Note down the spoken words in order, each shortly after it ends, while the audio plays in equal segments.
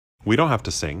We don't have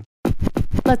to sing.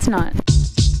 Let's not.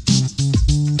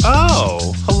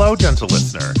 Oh, hello, gentle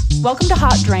listener. Welcome to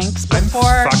Hot Drinks. I'm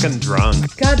fucking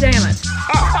drunk. God damn it.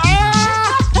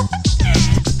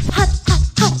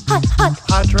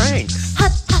 Hot drinks.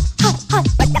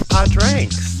 Hot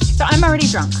drinks. So I'm already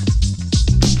drunk.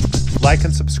 Like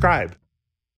and subscribe.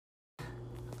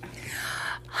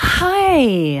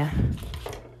 Hi.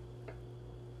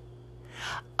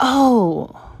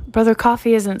 Oh, Brother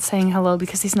Coffee isn't saying hello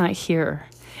because he's not here.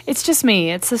 It's just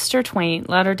me. It's Sister Twain,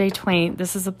 Latter-day Twain.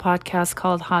 This is a podcast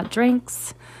called Hot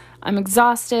Drinks. I'm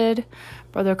exhausted.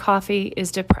 Brother Coffee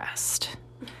is depressed.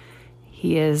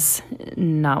 He is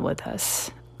not with us.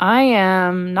 I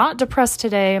am not depressed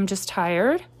today. I'm just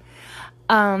tired.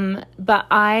 But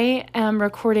I am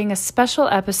recording a special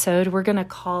episode. We're going to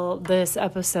call this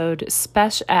episode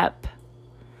Spesh Ep.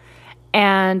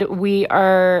 And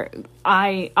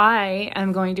I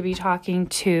am going to be talking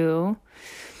to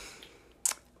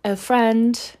a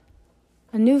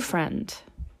new friend,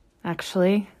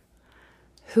 actually,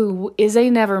 who is a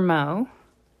Nevermo,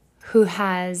 who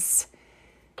has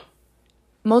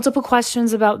multiple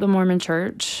questions about the Mormon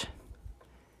Church,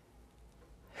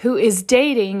 who is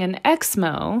dating an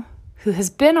ex-mo, who has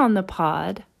been on the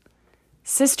pod,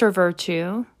 Sister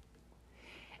Virtue,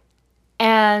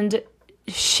 and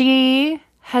she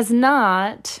has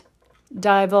not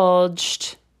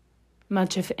divulged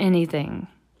much of anything.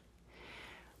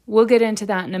 We'll get into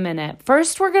that in a minute.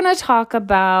 First, we're going to talk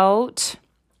about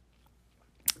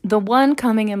the one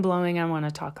coming and blowing I want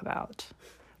to talk about.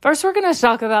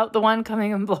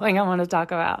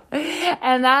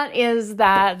 And that is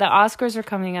that the Oscars are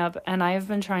coming up, and I have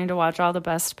been trying to watch all the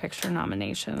Best Picture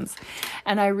nominations.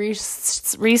 And I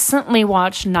recently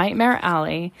watched Nightmare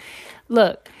Alley.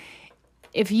 Look,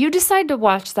 if you decide to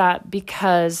watch that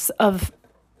because of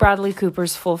Bradley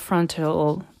Cooper's full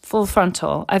frontal,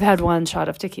 I've had one shot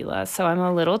of tequila, so I'm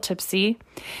a little tipsy.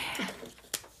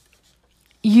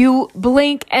 You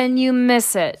blink and you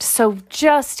miss it. So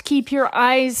just keep your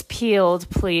eyes peeled,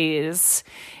 please.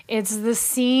 It's the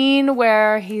scene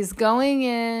where he's going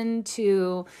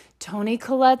into Toni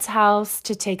Collette's house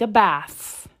to take a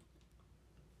bath.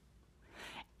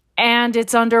 And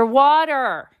it's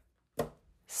underwater.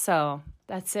 So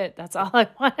that's it. That's all I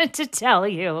wanted to tell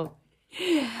you.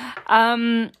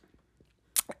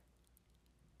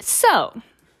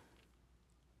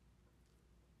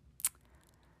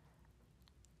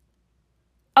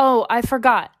 Oh, I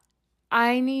forgot.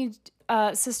 I need,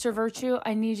 Sister Virtue,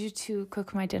 I need you to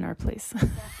cook my dinner, please.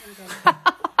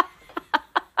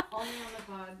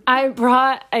 I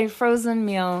brought a frozen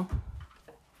meal.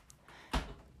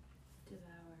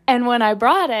 And when I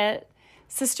brought it,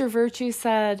 Sister Virtue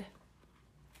said,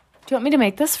 "Do you want me to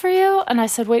make this for you?" And I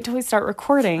said, "Wait till we start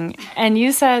recording." And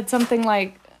you said something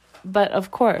like, "But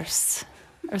of course,"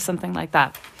 or something like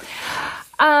that.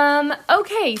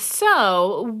 Okay,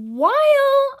 so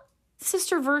while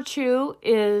Sister Virtue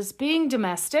is being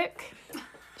domestic,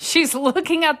 she's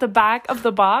looking at the back of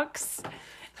the box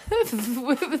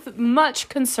with much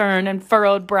concern and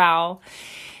furrowed brow.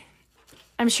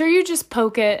 I'm sure you just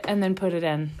poke it and then put it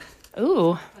in.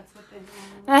 Ooh. That's what they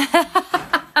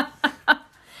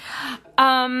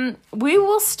want. We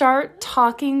will start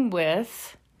talking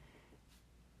with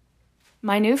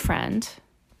my new friend,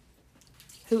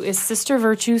 who is Sister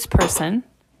Virtue's person.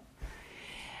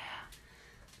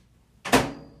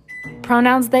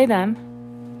 Pronouns they, them.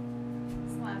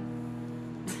 It's loud.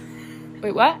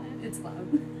 Wait, what? It's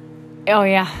loud. Oh,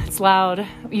 yeah, it's loud.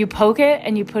 You poke it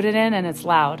and you put it in and it's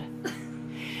loud.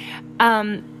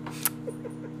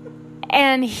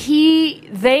 And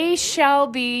they shall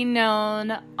be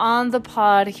known on the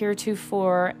pod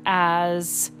heretofore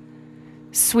as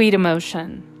Sweet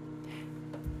Emotion.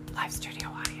 Live studio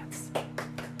audience.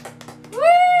 Woo!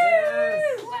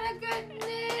 Yes. What a good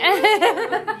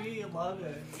name! We love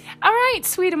it. All right,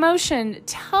 Sweet Emotion.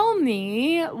 Tell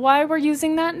me why we're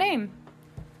using that name.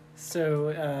 So,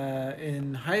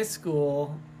 in high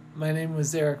school, my name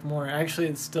was Eric Moore. Actually,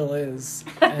 it still is.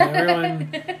 And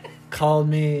everyone called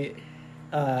me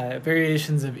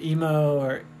variations of emo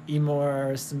or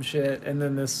Emor or some shit. And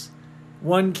then this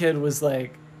one kid was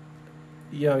like,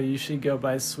 "Yo, you should go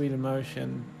by Sweet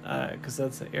Emotion," because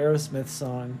that's an Aerosmith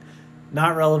song.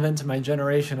 Not relevant to my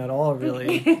generation at all,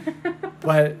 really.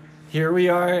 But here we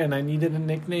are, and I needed a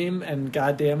nickname, and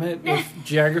goddamn it, with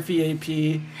Geography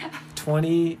AP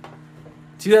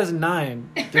 2009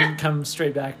 didn't come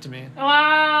straight back to me.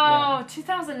 Wow, Yeah.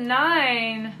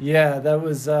 2009. Yeah, that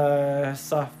was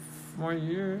sophomore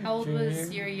year. How old junior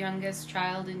was year? your youngest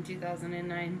child in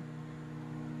 2009?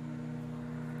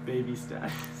 Baby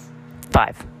status?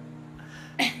 5.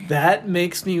 That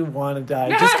makes me want to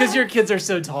die. Just because your kids are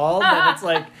so tall that it's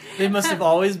like they must have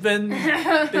always been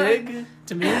big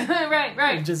to me.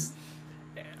 Right.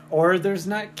 Or there's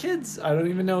not kids. I don't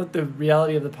even know what the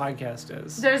reality of the podcast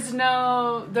is. There's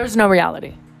no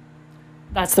reality.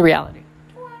 That's the reality.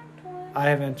 I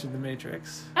have entered the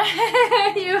Matrix.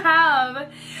 You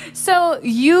have. So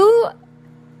you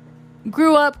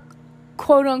grew up,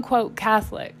 quote unquote,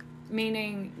 Catholic,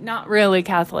 meaning not really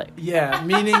Catholic. Yeah,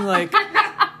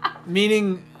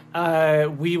 meaning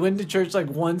we went to church like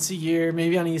once a year,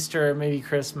 maybe on Easter, maybe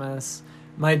Christmas.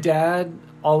 My dad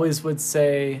always would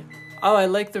say, "Oh, I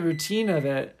like the routine of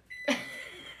it,"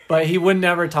 but he would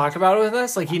never talk about it with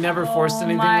us. Like he never forced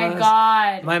anything on us. Oh my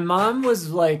God. My mom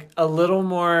was like a little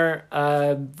more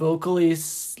vocally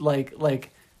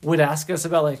like would ask us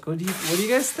about like what do you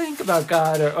guys think about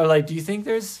God or like do you think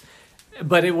there's,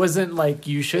 but it wasn't like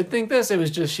you should think this. It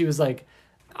was just she was like,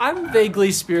 I'm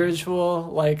vaguely spiritual.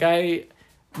 Like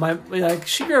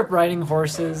she grew up riding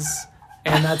horses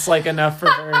and that's like enough for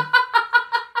her.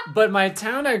 But my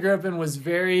town I grew up in was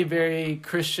very, very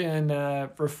Christian,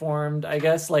 Reformed, I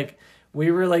guess. Like,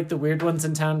 we were, like, the weird ones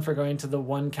in town for going to the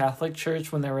one Catholic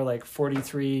church when there were, like,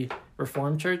 43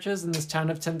 Reformed churches in this town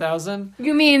of 10,000.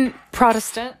 You mean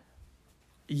Protestant?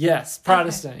 Yes,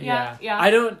 Protestant, Okay. yeah. Yeah.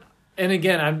 I don't... And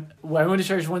again, I went to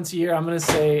church once a year. I'm going to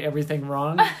say everything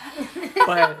wrong.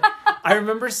 But I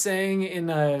remember saying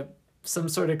in some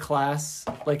sort of class,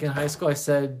 like in high school, I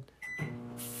said...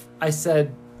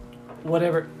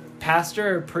 whatever,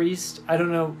 pastor or priest, I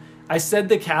don't know. I said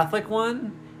the Catholic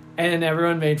one, and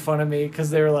everyone made fun of me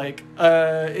because they were like,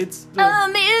 it's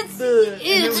not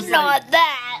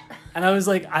that. And I was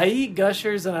like, I eat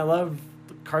Gushers and I love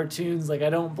cartoons. Like,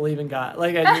 I don't believe in God.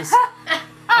 Like,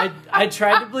 I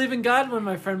tried to believe in God when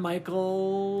my friend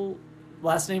Michael,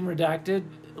 last name redacted,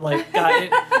 like,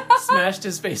 smashed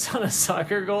his face on a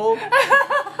soccer goal.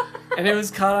 And it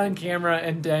was caught on camera,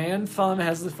 and Diane Pham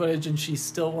has the footage, and she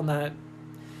still will not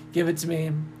give it to me.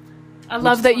 I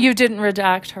love that you didn't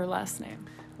redact her last name.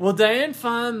 Well, Diane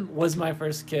Pham was my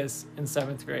first kiss in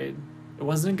 7th grade. It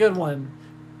wasn't a good one.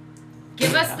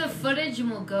 Give us the footage and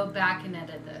we'll go back and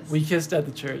edit this. We kissed at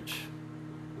the church.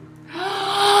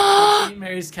 St.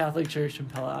 Mary's Catholic Church in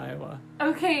Pella, Iowa.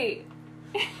 Okay.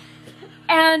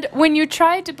 And when you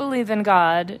tried to believe in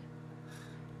God,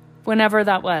 whenever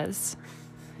that was...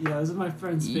 Yeah, it was when my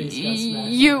friend's face got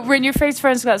smashed. When your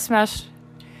friends got smashed,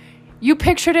 you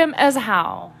pictured him as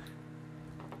how?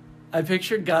 I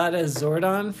pictured God as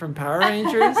Zordon from Power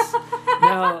Rangers.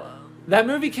 Now, that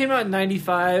movie came out in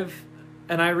 95,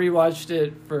 and I rewatched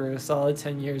it for a solid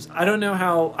 10 years. I don't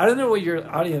know what your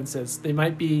audience is. They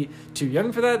might be too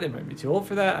young for that. They might be too old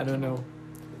for that. I don't know.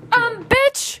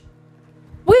 Bitch!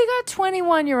 We got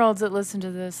 21-year-olds that listen to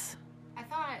this. I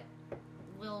thought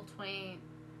Lil Twain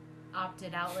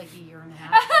opted out like a year and a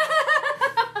half.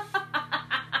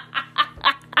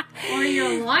 Or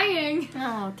you're lying.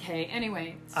 Oh, okay.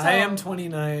 Anyway. I am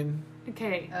 29.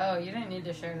 Okay. Oh, you didn't need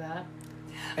to share that.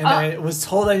 And I was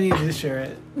told I needed to share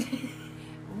it.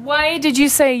 Why did you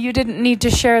say you didn't need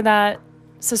to share that,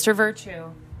 Sister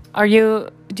Virtue? Are you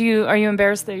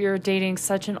embarrassed that you're dating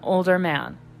such an older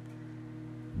man?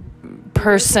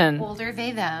 Person. Older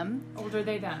they them. Older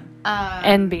they them.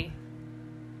 NB.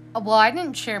 Well, I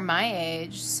didn't share my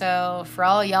age, so for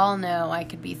all y'all know, I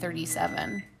could be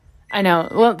 37. I know.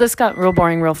 Well, this got real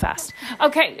boring real fast.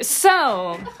 Okay,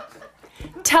 so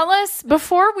tell us,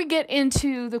 before we get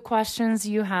into the questions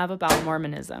you have about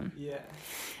Mormonism, Yeah.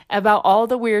 about all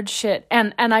the weird shit,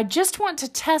 and I just want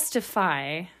to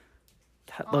testify.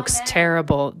 That looks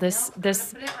terrible. This Put it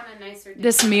on a nicer day.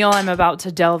 this meal I'm about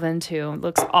to delve into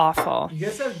looks awful. You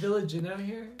guys have Village Inn out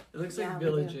here? It looks like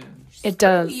Village Inn. It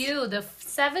does. You, the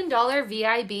 $7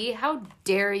 VIB, how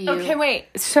dare you? Okay, wait.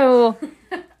 So,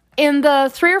 in the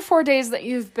 3 or 4 days that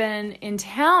you've been in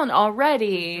town 3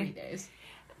 already, days.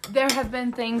 there have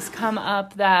been things come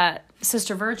up that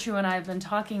Sister Virtue and I have been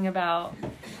talking about.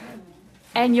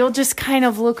 And you'll just kind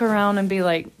of look around and be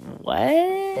like, what?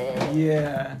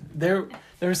 Yeah. There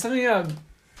was something about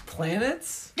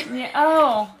planets? Yeah.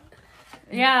 Oh.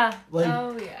 Yeah. Like,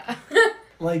 Oh, yeah.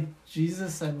 like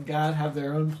Jesus and God have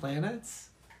their own planets?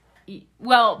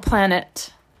 Well,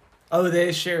 planet. Oh,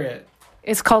 they share it.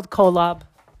 It's called Kolob.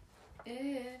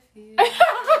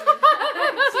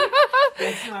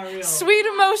 That's not real. Sweet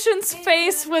Emotion's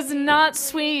face was not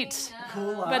sweet,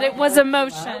 Collab, but it was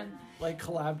emotion. Like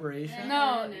collaboration.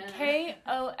 No,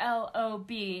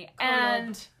 Kolob.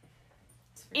 And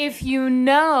if you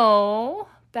know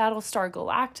Battlestar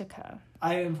Galactica,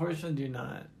 I unfortunately do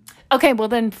not. Okay, well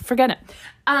then forget it.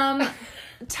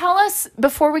 Tell us,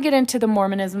 before we get into the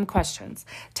Mormonism questions,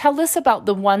 tell us about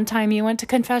the one time you went to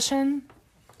confession.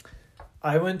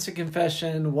 I went to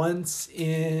confession once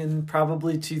in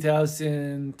probably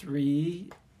 2003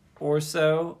 or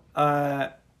so,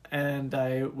 and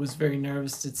I was very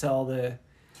nervous to tell the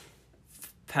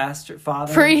priest.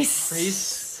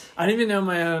 I don't even know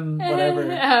my own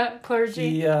whatever.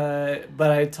 Clergy.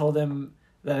 But I told him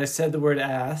that I said the word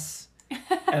ass,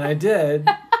 and I did.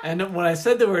 And when I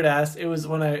said the word ass, it was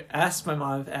when I asked my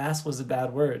mom if ass was a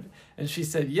bad word, and she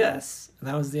said yes, and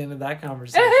that was the end of that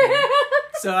conversation.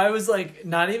 So I was like,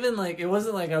 not even like, it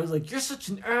wasn't like I was like, you're such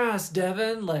an ass,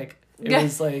 Devin. Like, it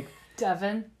was like...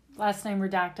 Devin, last name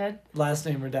redacted. Last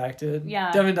name redacted.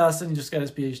 Yeah. Devin Dawson just got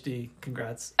his PhD.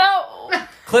 Congrats. Oh!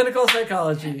 Clinical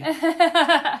psychology.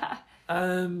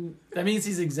 That means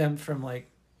he's exempt from, like,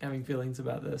 having feelings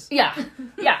about this. Yeah.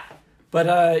 But,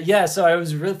 so I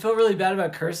felt really bad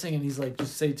about cursing, and he's like,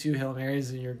 just say 2 Hail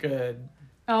Marys and you're good.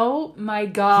 Oh, my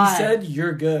God. He said,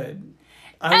 you're good.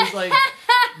 I was like...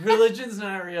 Religion's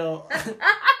not real.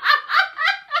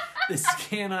 This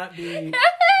cannot be.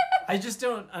 I just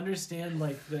don't understand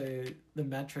like the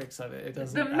metrics of it. It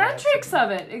doesn't. The metrics of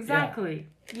it, exactly.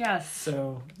 Yeah. Yes.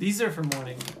 So these are for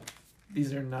morning.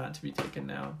 These are not to be taken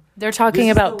now. They're talking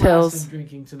this about is the pills. last of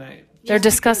drinking tonight. They're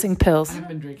discussing pills. I haven't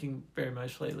been drinking very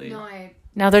much lately. No,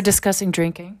 Now they're discussing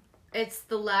drinking. it's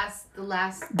the last.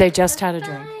 They just had a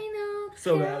drink.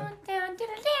 So bad.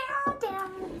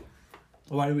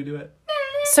 Why do we do it?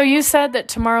 So you said that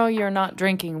tomorrow you're not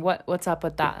drinking. What's up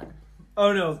with that?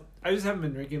 Oh no, I just haven't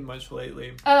been drinking much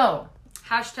lately. Oh.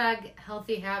 Hashtag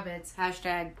healthy habits.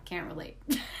 Hashtag can't relate.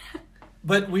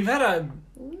 But we've had an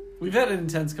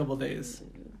intense couple days.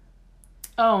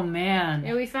 Oh man.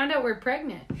 Yeah, we found out we're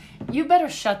pregnant. You better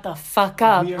shut the fuck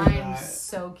up. We are I am not.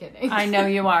 so kidding. I know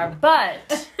you are,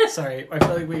 but Sorry, I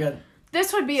feel like we got.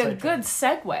 this would be a Sidetrack. good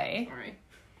segue. Sorry.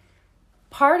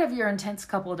 Part of your intense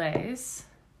couple days,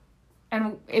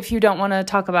 and if you don't want to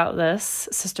talk about this,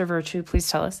 Sister Virtue, please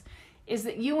tell us, is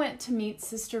that you went to meet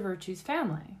Sister Virtue's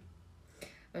family.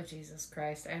 Oh Jesus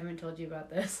Christ! I haven't told you about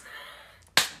this.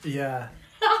 Yeah.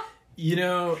 You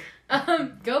know,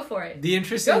 Go for it. the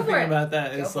interesting Go for thing it. about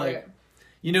that Go is for like, it.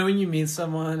 you know, when you meet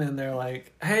someone and they're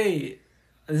like, "Hey,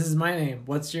 this is my name.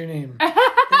 What's your name?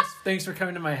 thanks for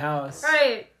coming to my house."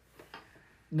 Right.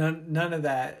 None of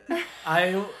that.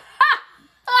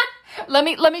 Let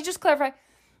me just clarify.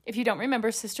 If you don't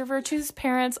remember, Sister Virtue's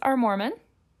parents are Mormon.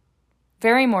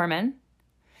 Very Mormon.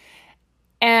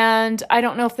 And I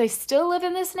don't know if they still live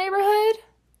in this neighborhood.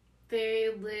 They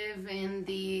live in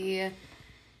the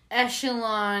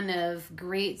echelon of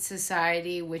great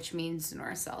society, which means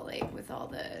North Salt Lake with all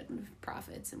the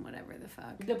prophets and whatever the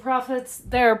fuck. The prophets,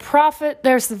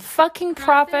 there's the fucking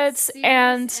prophets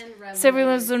and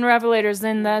Siblings and Revelators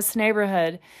in this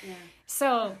neighborhood. Yeah.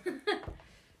 So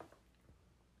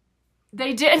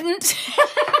they didn't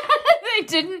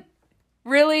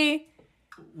really.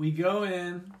 We go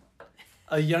in,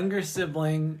 a younger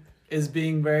sibling is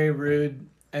being very rude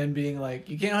and being like,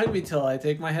 "You can't hug me till I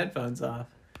take my headphones off."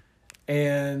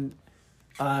 And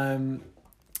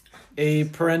a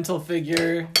parental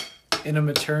figure in a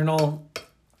maternal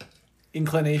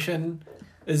inclination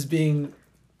is being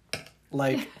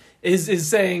like, is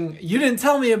saying, "You didn't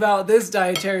tell me about this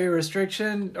dietary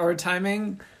restriction or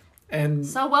timing." And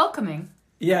So welcoming.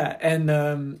 yeah,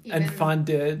 and Even Fawn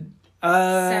did.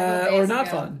 several days Or not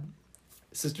ago. Fawn.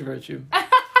 Sister Virtue. I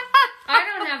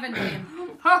don't have a name.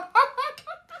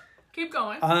 Keep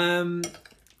going.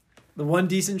 The one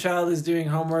decent child is doing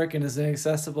homework and is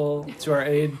inaccessible to our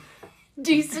aid.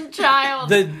 Decent child.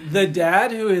 The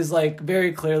dad, who is like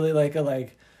very clearly like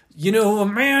a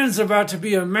man's about to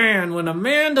be a man when a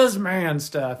man does man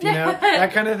stuff,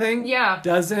 that kind of thing. Yeah.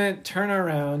 Doesn't turn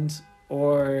around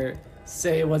or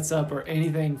say what's up or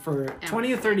anything for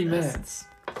 20 or 30 minutes.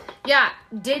 Yeah,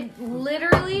 did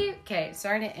literally... Okay,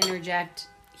 sorry to interject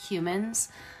humans.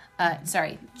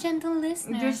 Sorry, gentle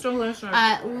listeners.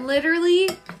 Literally,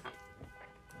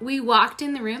 we walked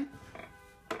in the room.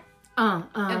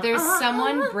 And there's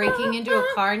someone breaking into a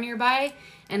car nearby,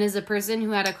 and as a person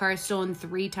who had a car stolen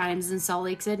 3 times in Salt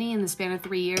Lake City in the span of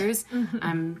 3 years,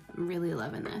 I'm really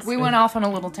loving this. We went off on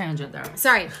a little tangent there.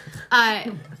 Sorry.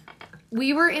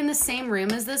 We were in the same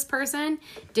room as this person,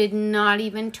 did not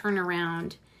even turn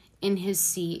around in his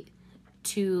seat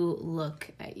to look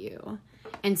at you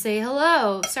and say,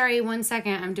 "Hello, sorry, 1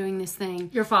 second, I'm doing this thing."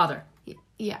 Your father.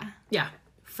 Yeah. Yeah.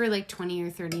 For like 20 or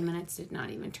 30 minutes, did not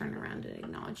even turn around and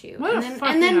acknowledge you. What a and then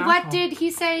fucking what asshole. did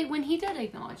he say when he did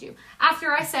acknowledge you?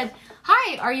 After I said,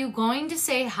 "Hi, are you going to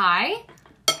say hi?"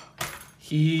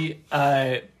 He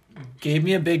gave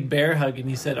me a big bear hug, and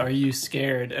he said, "Are you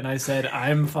scared?" And I said,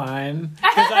 "I'm fine."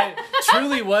 Because I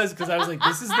truly was, because I was like,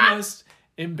 this is the most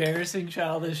embarrassing,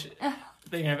 childish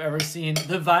thing I've ever seen.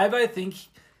 The vibe I think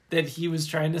that he was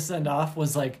trying to send off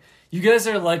was like, you guys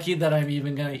are lucky that I'm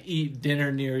even going to eat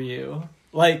dinner near you.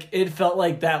 Like, it felt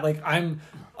like that. Like,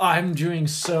 I'm doing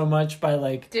so much by,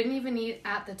 like... Didn't even eat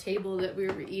at the table that we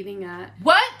were eating at.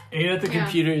 What? Ate at the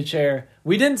computer chair.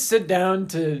 We didn't sit down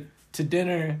to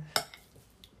dinner.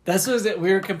 That's what it.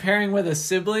 We were comparing with a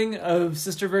sibling of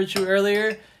Sister Virtue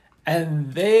earlier,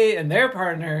 and they and their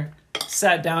partner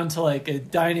sat down to, like, a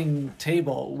dining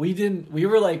table. We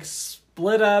were, like,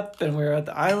 split up, and we were at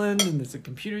the island, and there's a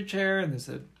computer chair, and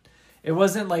it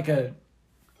wasn't like a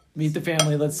meet the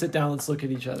family, let's sit down, let's look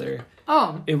at each other.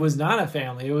 Oh. It was not a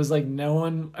family. It was like no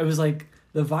one, it was like,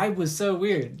 the vibe was so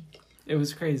weird. It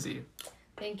was crazy.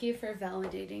 Thank you for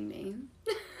validating me.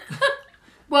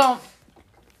 Well,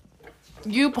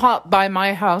 you popped by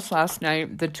my house last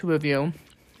night, the two of you,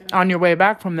 on your way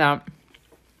back from that.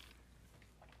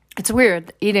 It's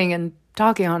weird eating and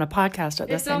talking on a podcast at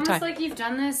the same time. It's almost like you've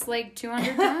done this like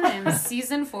 200 times.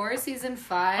 Season 4, season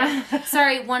 5.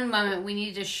 Sorry, one moment. We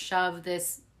need to shove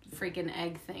this freaking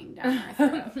egg thing down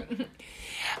our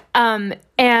throat.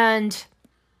 And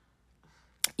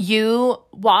you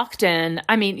walked in.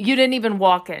 I mean, you didn't even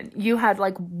walk in. You had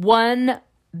like one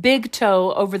big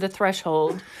toe over the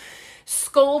threshold,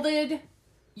 scolded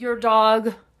your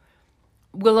dog,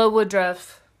 Willow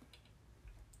Woodruff,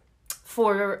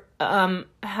 for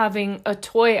having a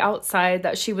toy outside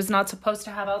that she was not supposed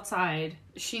to have outside.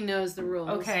 She knows the rules.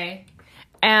 Okay.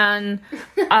 And,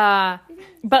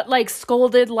 but like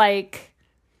scolded like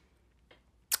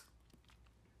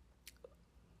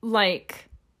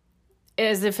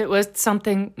as if it was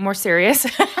something more serious.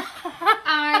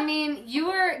 I mean, you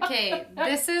were, okay,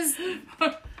 this is,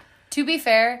 to be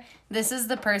fair, this is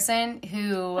the person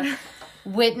who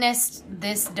witnessed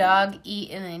this dog eat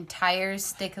an entire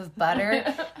stick of butter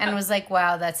and was like,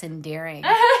 wow, that's endearing.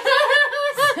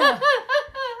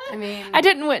 I mean, I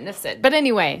didn't witness it. But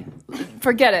anyway,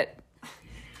 forget it.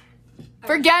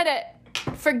 Forget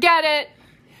it.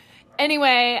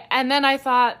 Anyway, and then I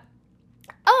thought,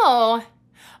 oh,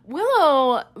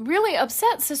 Willow really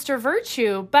upset Sister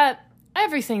Virtue, but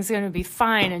everything's going to be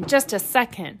fine in just a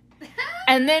second.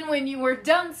 And then when you were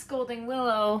done scolding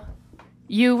Willow,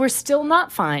 you were still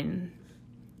not fine.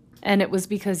 And it was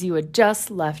because you had just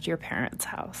left your parents'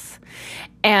 house.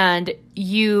 And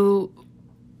you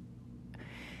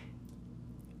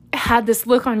had this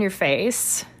look on your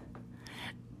face,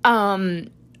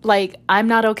 like, I'm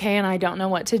not okay and I don't know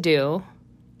what to do,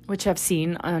 which I've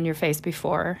seen on your face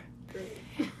before.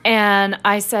 And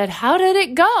I said, how did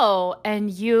it go? And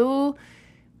you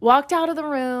walked out of the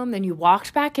room, then you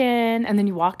walked back in, and then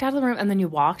you walked out of the room, and then you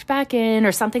walked back in,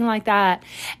 or something like that.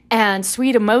 And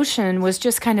Sweet Emotion was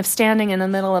just kind of standing in the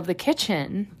middle of the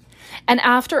kitchen. And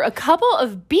after a couple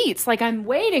of beats, like I'm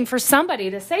waiting for somebody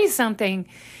to say something,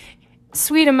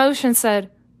 Sweet Emotion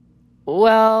said,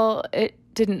 well, it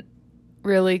didn't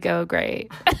really go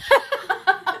great.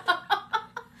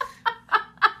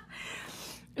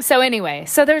 So anyway,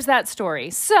 so there's that story.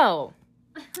 So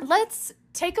let's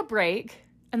take a break,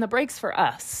 and the break's for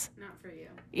us. not for you.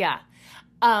 Yeah.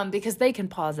 Because they can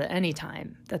pause at any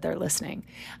time that they're listening.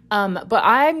 But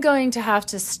I'm going to have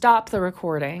to stop the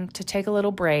recording to take a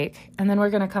little break, and then we're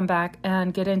going to come back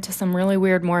and get into some really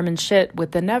weird Mormon shit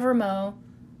with the Nevermo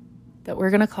that we're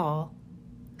going to call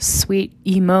Sweet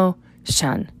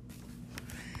Emotion.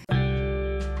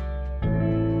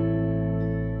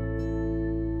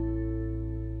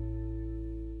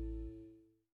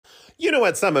 You know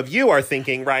what some of you are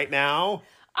thinking right now?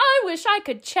 I wish I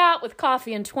could chat with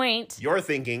Coffee and Twaint. You're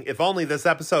thinking, if only this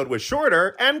episode was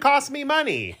shorter and cost me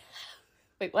money.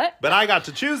 Wait, what? But I got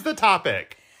to choose the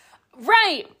topic.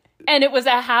 Right. And it was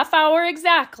a half hour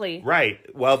exactly. Right.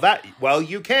 Well,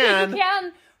 you can. You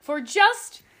can for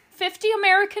just $50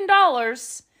 American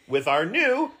dollars. With our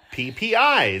new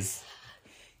PPIs.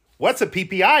 What's a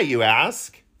PPI, you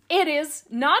ask? It is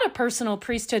not a personal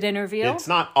priesthood interview. It's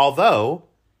not, although,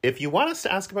 if you want us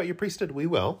to ask about your priesthood, we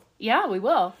will. Yeah, we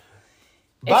will.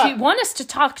 But, if you want us to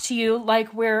talk to you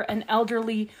like we're an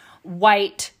elderly,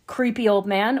 white, creepy old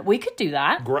man, we could do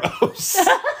that. Gross.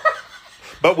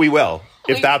 But we will,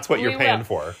 if that's what you're paying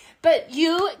for. But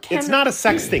you can... It's not a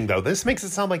sex thing, though. This makes it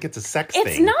sound like it's a sex thing.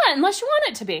 It's not, unless you want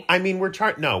it to be. I mean,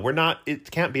 no, we're not. It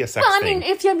can't be a sex thing. Well, I mean,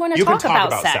 if you want to talk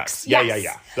about sex. Yeah, yes.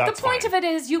 yeah. That's the point fine. of it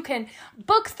is you can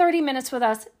book 30 minutes with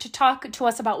us to talk to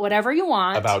us about whatever you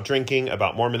want. About drinking,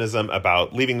 about Mormonism,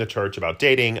 about leaving the church, about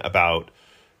dating, about...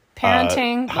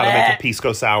 parenting. How to make a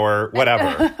pisco sour,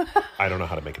 whatever. I don't know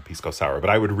how to make a pisco sour, but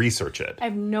I would research it. I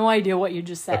have no idea what you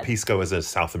just A said. pisco is a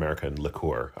South American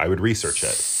liqueur. I would research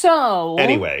it. So,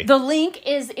 Anyway. the link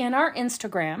is in our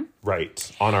Instagram.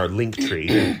 Right. On our link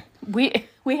tree.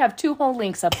 We have 2 whole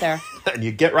links up there. And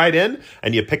you get right in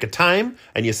and you pick a time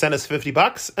and you send us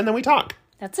 $50 and then we talk.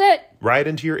 That's it. Right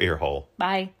into your ear hole.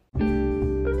 Bye.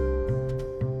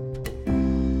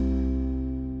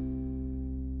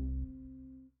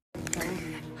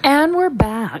 And we're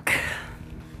back.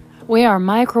 We are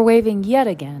microwaving yet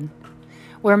again.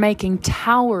 We're making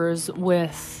towers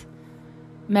with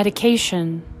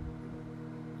medication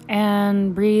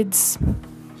and Breed's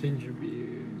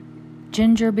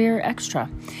ginger beer extra.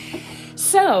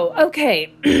 So,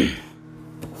 okay.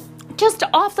 Just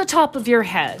off the top of your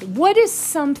head, what is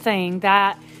something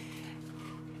that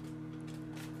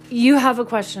you have a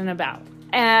question about?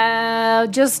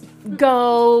 Just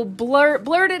go,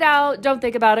 blurt it out. Don't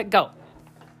think about it. Go.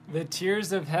 The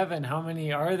tiers of heaven, how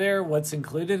many are there? What's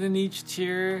included in each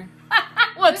tier?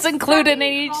 What's included in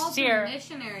Somebody each call tier? some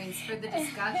missionaries for the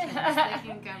discussions. They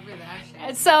can cover that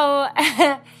shit. So,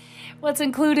 what's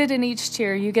included in each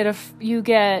tier? You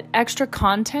get extra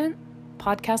content,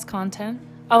 podcast content.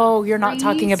 Oh, you're not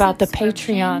talking about the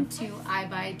Patreon. To I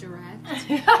Buy Direct.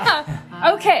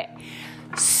 Okay,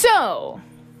 so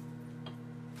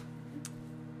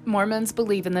Mormons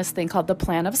believe in this thing called the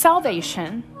plan of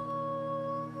salvation.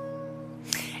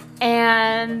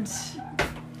 And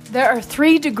there are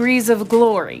 3 degrees of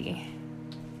glory,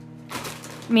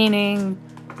 meaning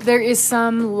there is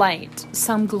some light,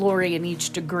 some glory in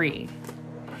each degree.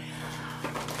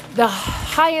 The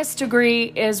highest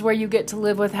degree is where you get to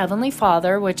live with Heavenly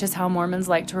Father, which is how Mormons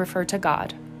like to refer to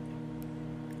God.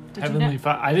 Heavenly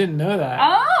Father. I didn't know that.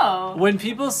 Oh! When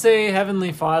people say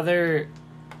Heavenly Father,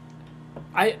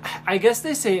 I guess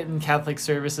they say it in Catholic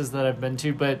services that I've been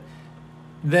to, but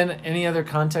then any other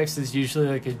context is usually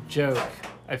like a joke,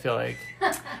 I feel like.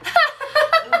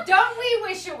 Don't we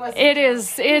wish it was? It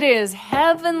is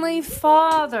Heavenly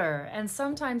Father. And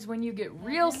sometimes when you get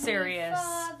real serious,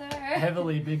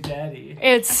 Heavily Big Daddy.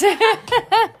 it's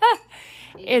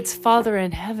it's Father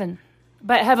in heaven.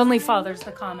 But Heavenly Father's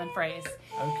the common phrase.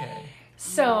 Okay.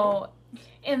 So,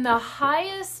 in the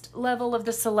highest level of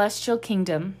the celestial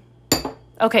kingdom,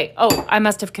 okay, I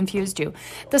must have confused you.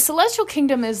 The celestial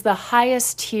kingdom is the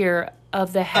highest tier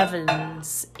of the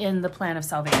heavens in the plan of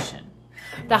salvation.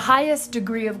 The highest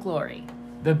degree of glory.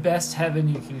 The best heaven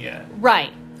you can get.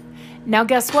 Right. Now,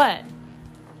 guess what?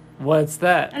 What's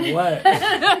that? What?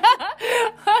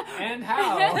 And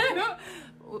how?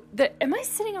 Am I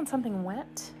sitting on something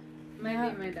wet?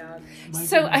 Might be my dog.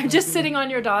 So I'm just sitting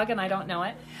on your dog and I don't know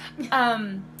it.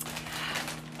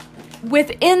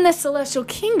 Within the celestial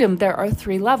kingdom, there are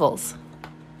 3 levels.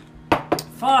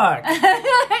 Fuck.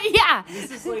 Yeah.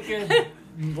 This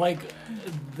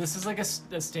is like a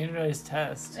standardized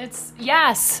test. It's,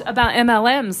 yes, about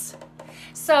MLMs.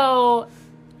 So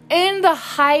in the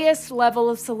highest level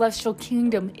of celestial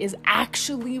kingdom is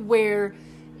actually where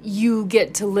you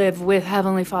get to live with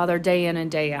Heavenly Father day in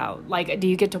and day out. Like, do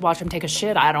you get to watch him take a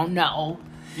shit? I don't know.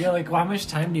 Yeah, like how much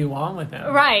time do you want with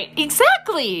him? Right,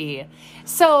 exactly.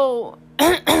 So,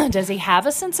 does he have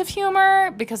a sense of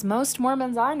humor? Because most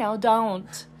Mormons I know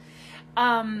don't.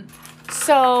 But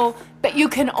you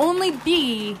can only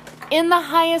be in the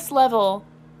highest level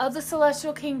of the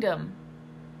celestial kingdom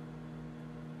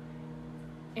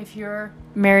if you're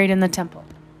married in the temple.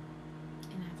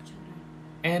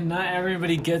 And not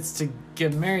everybody gets to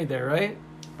get married there, right?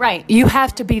 Right. You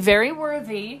have to be very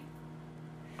worthy,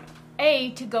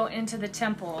 to go into the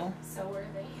temple. So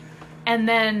worthy. And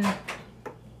then,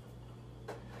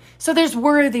 so there's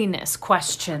worthiness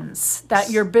questions that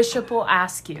your bishop will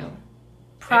ask you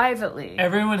privately.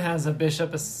 Everyone has a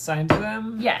bishop assigned to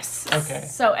them? Yes. Okay.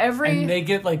 So And they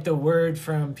get like the word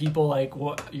from people like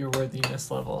what your worthiness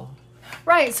level.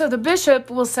 Right. So the bishop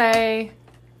will say,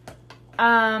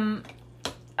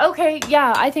 okay,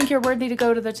 yeah, I think you're worthy to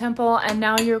go to the temple, and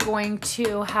now you're going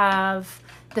to have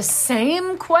the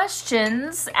same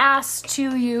questions asked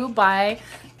to you by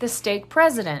the stake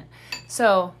president.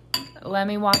 So let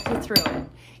me walk you through it.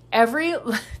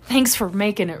 Thanks for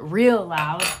making it real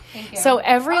loud. Thank you. So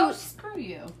Screw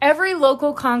you. every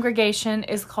local congregation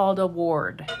is called a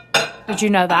ward. Did you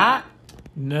know that?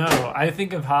 No, I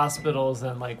think of hospitals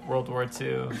and like World War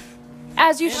II.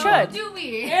 As you should. Do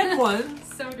we? And one.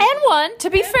 And one, to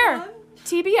be fair.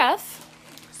 TBF.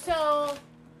 So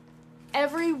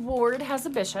every ward has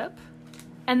a bishop.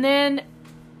 And then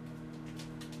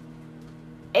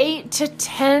 8 to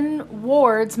 10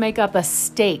 wards make up a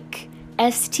stake.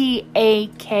 STAKE.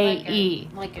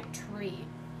 Like a tree.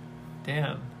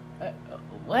 Damn.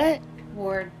 What?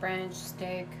 Ward, branch,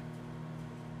 stake.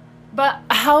 But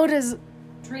how does...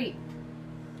 Tree.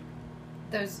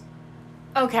 There's...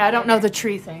 Okay, I don't know the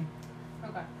tree thing.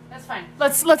 Okay, that's fine.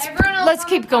 Let's Everyone else let's on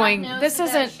keep the pod going. knows This that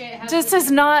isn't. shit has This to is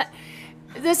do- not.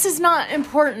 This is not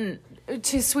important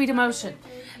to Sweet Emotion.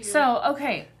 So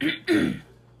okay.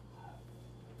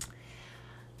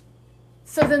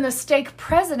 So then the stake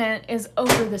president is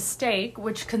over the stake,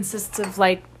 which consists of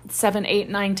like 7, 8,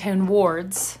 9, 10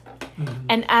 wards,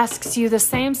 and asks you the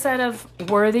same set of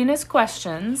worthiness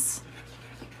questions,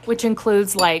 which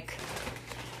includes like,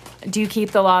 do you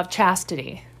keep the law of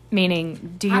chastity?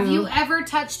 Meaning, do you... Have you ever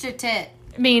touched a tit?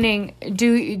 Meaning,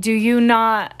 do you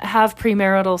not have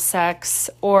premarital sex?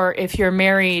 Or if you're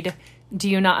married, do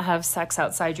you not have sex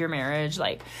outside your marriage?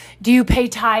 Like, do you pay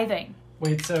tithing?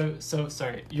 Wait, so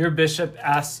sorry. Your bishop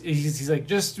asks, he's like,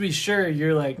 just to be sure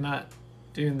you're like not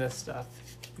doing this stuff.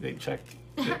 They check.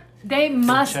 They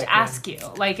must check in. ask you.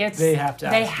 Like, it's... They have to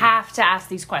They ask you. have to ask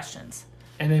these questions.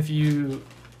 And if you,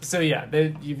 so yeah,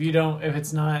 if you don't, if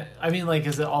it's not, I mean, like,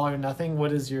 is it all or nothing?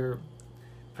 What does your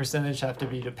percentage have to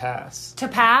be to pass? To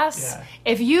pass, Yeah.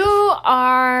 if you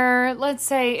are, let's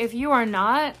say, if you are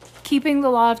not keeping the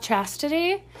law of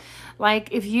chastity, like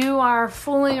if you are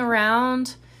fooling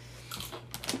around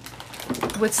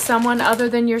with someone other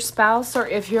than your spouse, or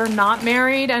if you're not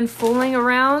married and fooling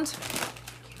around,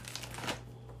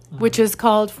 which is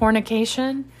called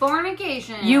fornication,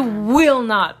 Fornication. you will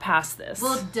not pass this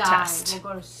will die. test.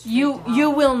 We'll go to straight You to hell. you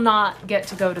will not get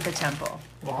to go to the temple.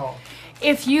 Wow.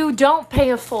 If you don't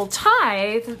pay a full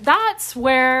tithe, that's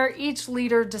where each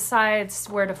leader decides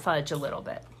where to fudge a little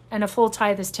bit. And a full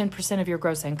tithe is 10% of your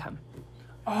gross income.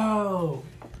 Oh,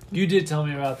 you did tell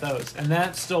me about those, and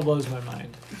that still blows my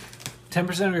mind.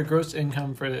 10% of your gross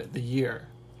income for the year.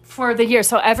 For the year.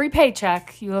 So every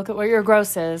paycheck, you look at what your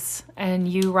gross is,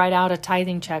 and you write out a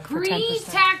tithing check for 10%.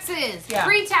 Pre-taxes. Yeah.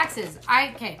 Pre-taxes.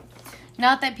 Okay.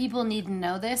 Not that people need to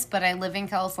know this, but I live in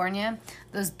California.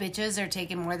 Those bitches are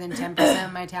taking more than 10%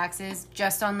 of my taxes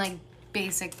just on like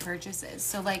basic purchases.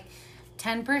 So like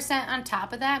 10% on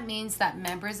top of that means that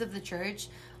members of the church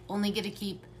only get to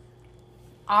keep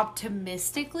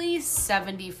optimistically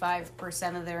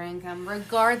 75% of their income,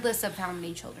 regardless of how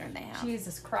many children they have.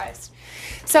 Jesus Christ.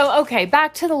 So, okay,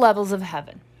 back to the levels of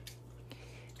heaven.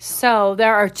 So,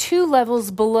 there are 2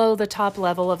 levels below the top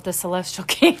level of the celestial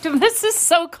kingdom. This is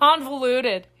so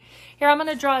convoluted. Here, I'm going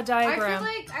to draw a diagram.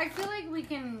 I feel like we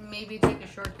can maybe take a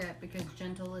shortcut because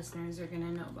gentle listeners are going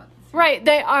to know about this. Right,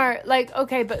 they are. Like,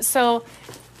 okay, but so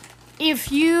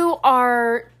if you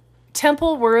are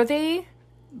temple worthy,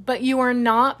 but you are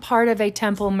not part of a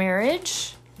temple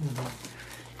marriage,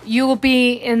 you will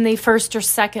be in the first or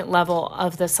second level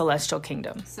of the celestial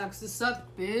kingdom. Sucks to suck,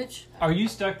 bitch. Are you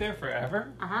stuck there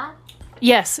forever? Uh-huh.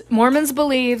 Yes, Mormons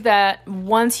believe that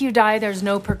once you die, there's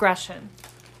no progression.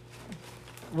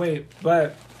 Wait,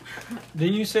 but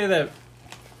didn't you say that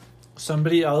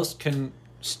somebody else can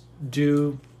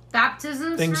do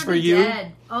Baptisms things for for the you?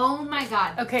 dead. Oh my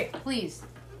god. Okay, Please.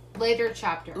 Later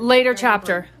chapter. later Very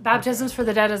chapter. important. Baptisms for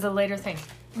the dead is a later thing.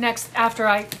 Next, after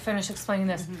I finish explaining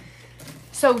this.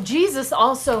 So Jesus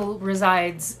also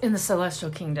resides in the celestial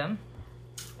kingdom.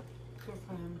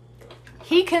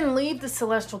 He can leave the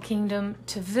celestial kingdom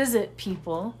to visit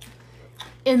people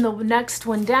in the next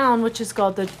one down, which is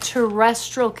called the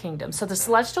terrestrial kingdom. So the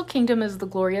celestial kingdom is the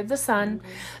glory of the sun.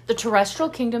 The terrestrial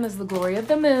kingdom is the glory of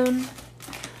the moon.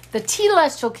 The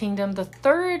telestial kingdom, the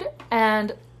third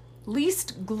and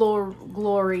least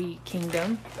glory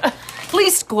kingdom,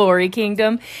 least glory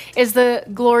kingdom, is the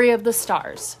glory of the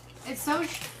stars. It's so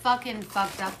fucking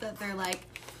fucked up that they're like,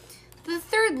 the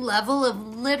third level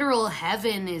of literal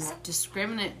heaven is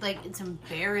discriminate. Like, it's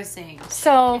embarrassing.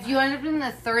 So If you end up in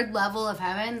the third level of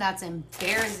heaven, that's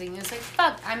embarrassing. It's like,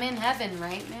 fuck, I'm in heaven,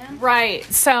 right, man? right.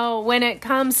 So when it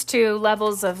comes to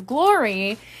levels of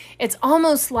glory, it's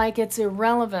almost like it's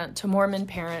irrelevant to Mormon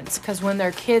parents because when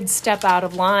their kids step out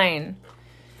of line,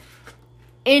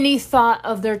 any thought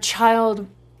of their child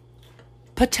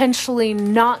potentially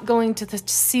not going to the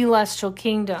celestial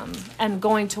kingdom and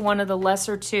going to one of the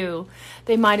lesser 2,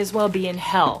 they might as well be in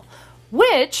hell,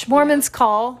 which Mormons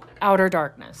call outer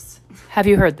darkness. Have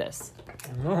you heard this?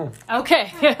 No.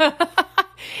 Okay.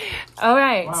 All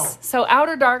right. Wow. So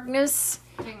outer darkness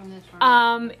Taking this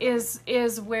one.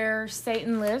 is where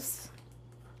Satan lives.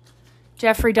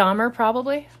 Jeffrey Dahmer,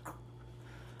 probably.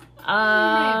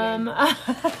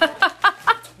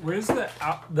 Where does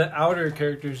the outer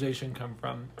characterization come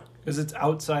from? Is it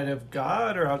outside of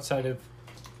God or outside of...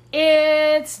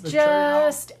 It's The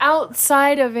just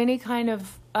outside of any kind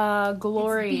of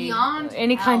glory, It's beyond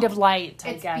any kind hell. of light. I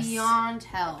It's guess. beyond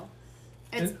hell.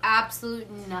 It's absolute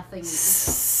nothing.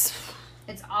 It's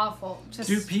awful.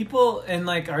 Do people, and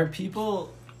like, are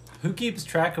people, who keeps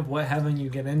track of what heaven you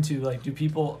get into? Like, do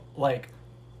people, like,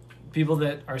 people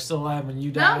that are still alive when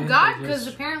you die? No, God, because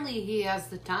apparently he has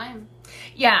the time.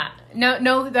 Yeah.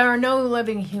 No, there are no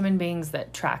living human beings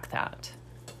that track that.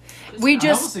 I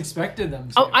almost expected them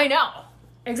to. Oh, I know.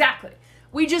 Exactly.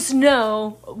 We just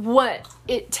know what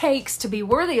it takes to be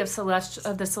worthy of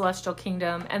the celestial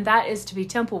kingdom, and that is to be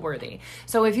temple worthy.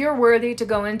 So if you're worthy to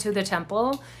go into the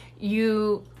temple,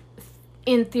 you,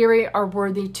 in theory, are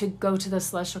worthy to go to the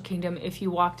celestial kingdom if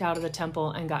you walked out of the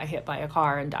temple and got hit by a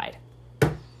car and died.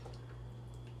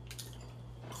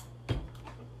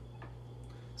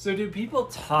 So do people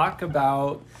talk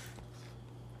about,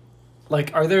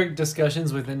 like, are there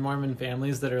discussions within Mormon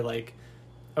families that are like,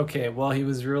 okay, well, he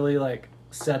was really, like,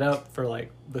 set up for,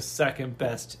 like, the second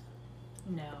best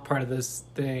part of this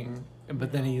thing,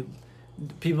 but then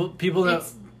people don't...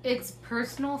 It's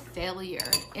personal failure.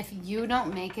 If you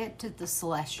don't make it to the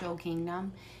celestial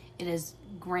kingdom, it is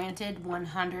granted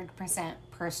 100%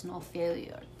 personal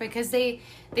failure. Because they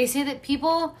say that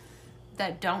people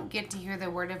that don't get to hear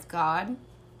the word of God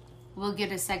will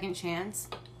get a second chance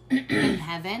in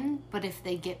heaven, but if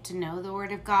they get to know the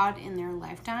word of God in their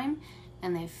lifetime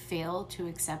and they fail to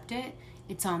accept it,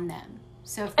 it's on them.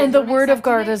 So and the word of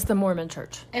God is the Mormon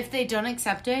church. If they don't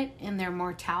accept it in their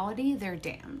mortality, they're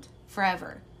damned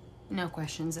forever. No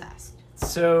questions asked.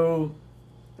 So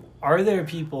are there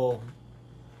people,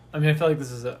 I mean, I feel like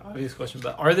this is an obvious question,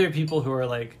 but are there people who are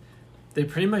like, they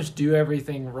pretty much do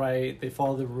everything right, they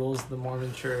follow the rules of the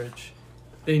Mormon church,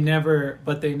 they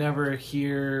never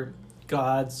hear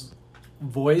God's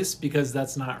voice because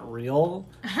that's not real,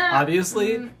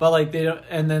 obviously, but like they don't,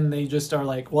 and then they just are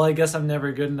like, well, I guess I'm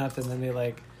never good enough, and then they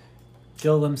like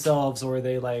kill themselves, or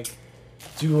they like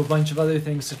do a bunch of other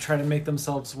things to try to make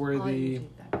themselves worthy.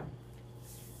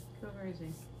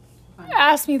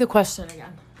 Ask me the question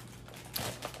again.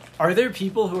 Are there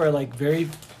people who are like very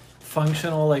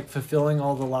functional, like fulfilling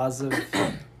all the laws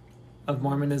of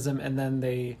Mormonism, and then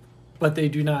they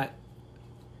do not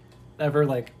ever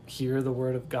like hear the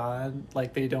word of God?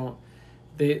 Like they don't,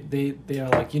 they are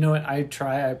like, you know what, I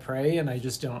pray, and I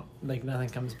just don't, like, nothing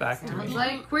comes back to me.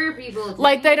 Like queer people.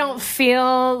 Like they don't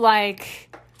feel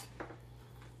like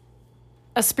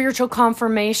a spiritual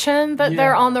confirmation that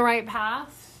they're on the right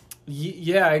path.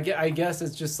 Yeah, I guess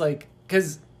it's just like,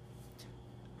 because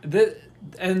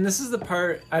and this is the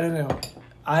part, I don't know,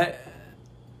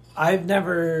 I've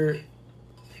never,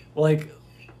 like,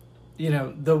 you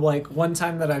know, the like one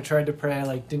time that I tried to pray, I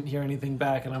like didn't hear anything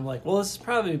back, and I'm like, well, this is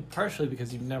probably partially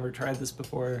because you've never tried this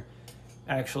before,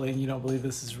 actually, and you don't believe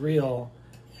this is real.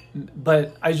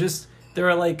 But there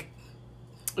are like,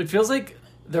 it feels like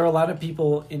there are a lot of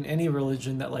people in any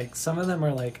religion that like, some of them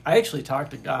are like, I actually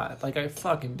talk to God, like I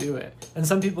fucking do it, and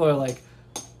some people are like,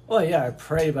 well, yeah, I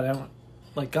pray, but I don't,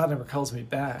 like, God never calls me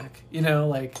back, you know,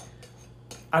 like,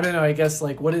 I don't know, I guess,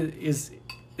 like, what is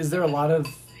there a lot of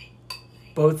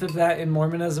both of that in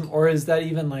Mormonism, or is that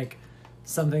even like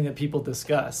something that people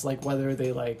discuss, like whether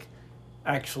they like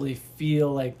actually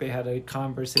feel like they had a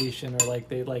conversation, or like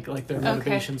they like their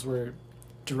motivations were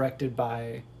directed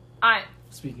by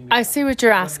speaking? I see what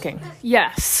you're asking.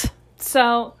 Yes.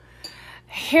 So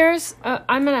here's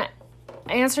I'm gonna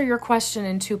answer your question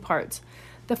in two parts.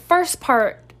 The first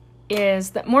part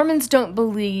is that Mormons don't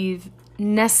believe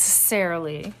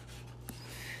necessarily,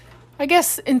 I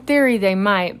guess in theory they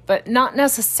might, but not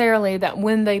necessarily that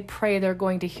when they pray they're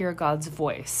going to hear God's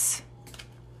voice.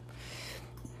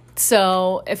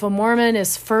 So if a Mormon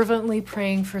is fervently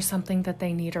praying for something that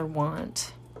they need or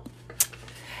want,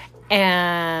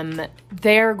 and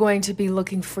they're going to be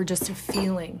looking for just a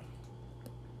feeling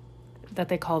that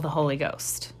they call the Holy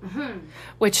Ghost,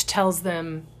 which tells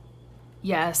them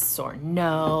yes or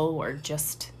no, or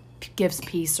just gives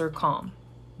peace or calm.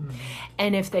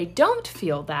 And if they don't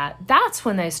feel that, that's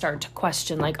when they start to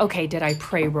question, like, okay, did I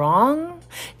pray wrong?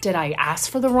 Did I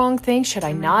ask for the wrong thing? Should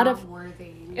I not have?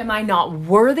 Am I not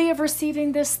worthy of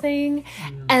receiving this thing?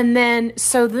 And then,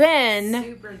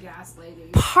 super gas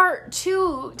lady. Part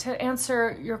two, to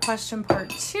answer your question, part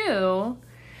two,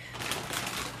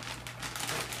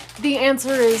 the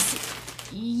answer is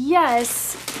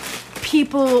yes,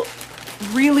 people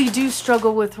really do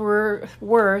struggle with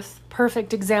worth.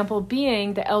 Perfect example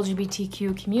being the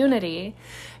LGBTQ community,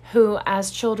 who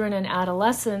as children and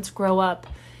adolescents grow up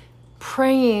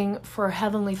praying for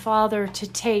Heavenly Father to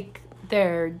take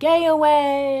their gay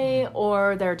away,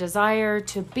 or their desire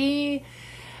to be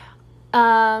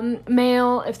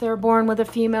male if they're born with a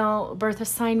female birth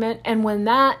assignment. And when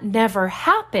that never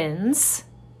happens,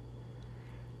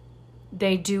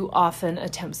 they do often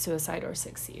attempt suicide or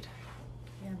succeed.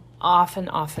 Yeah.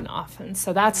 Often.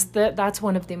 So that's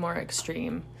one of the more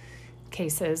extreme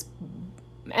cases.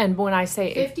 And when I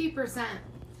say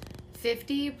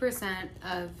 50%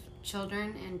 of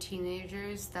children and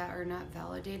teenagers that are not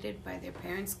validated by their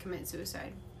parents commit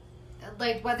suicide.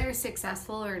 Like, whether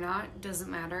successful or not,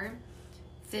 doesn't matter.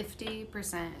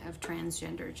 50% of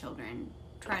transgender children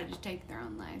try to take their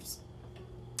own lives.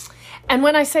 And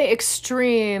when I say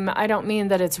extreme, I don't mean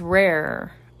that it's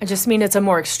rare. I just mean it's a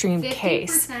more extreme 50%,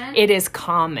 case. It is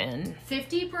common.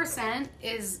 50%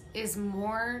 is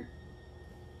more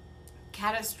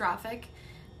catastrophic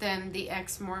than the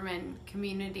ex-Mormon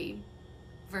community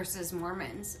versus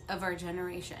Mormons of our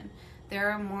generation.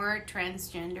 There are more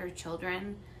transgender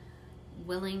children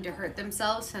willing to hurt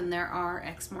themselves than there are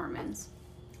ex-Mormons.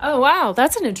 Oh, wow.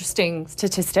 That's an interesting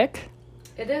statistic.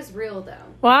 It is real, though.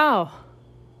 Wow.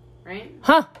 Right?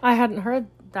 Huh. I hadn't heard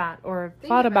that or Think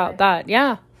thought about that.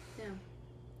 Yeah. Yeah.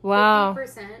 Wow.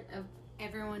 50% of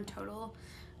everyone total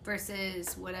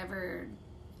versus whatever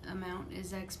amount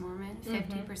is ex-Mormon,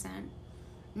 50%.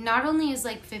 Not only is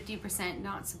like 50%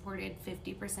 not supported,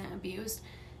 50% abused,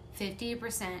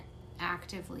 50%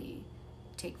 actively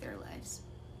take their lives.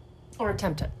 Or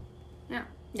attempt it. No.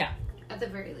 Yeah. At the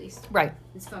very least. Right.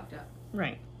 It's fucked up.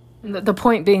 Right. The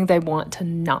point being they want to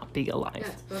not be alive.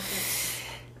 Yeah, it's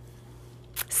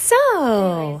fucked So.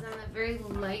 up. Anyways, on a very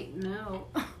light note.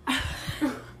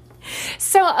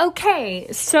 Okay.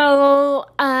 So,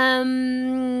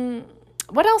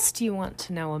 what else do you want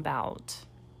to know about?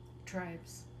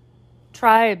 Tribes.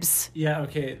 Yeah,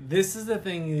 okay. This is the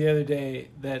thing the other day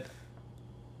that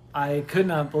I could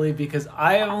not believe because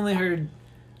I have only heard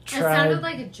tribe. It sounded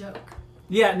like a joke.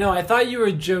 Yeah, no, I thought you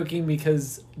were joking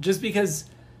because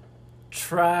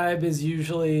tribe is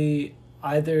usually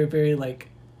either very like,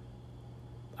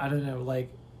 I don't know, like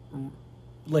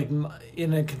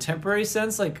in a contemporary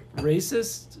sense, like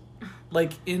racist,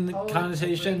 like in the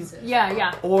connotation.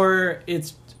 Yeah. Or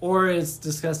it's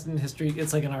discussed in history.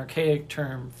 It's like an archaic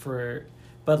term for,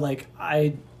 but like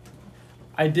I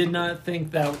did not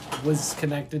think that was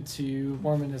connected to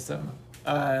Mormonism.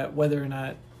 Whether or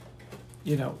not,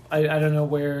 I don't know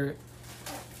where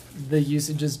the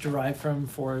usage is derived from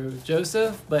for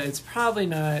Joseph, but it's probably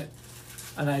not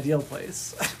an ideal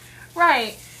place.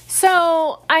 Right.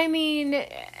 So, I mean,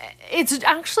 it's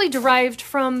actually derived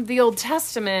from the Old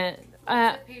Testament.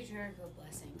 The patriarchal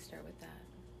blessing. Start with that.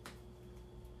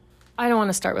 I don't want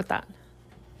to start with that.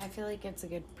 I feel like it's a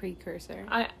good precursor.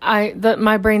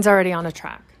 My brain's already on a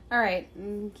track. All right,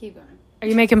 keep going. Are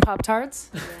you making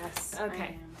Pop-Tarts? Yes. Okay. I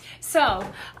am. So,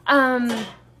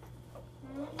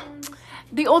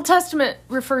 the Old Testament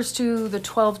refers to the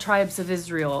 12 tribes of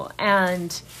Israel,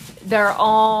 and they're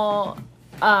all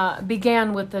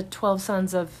began with the 12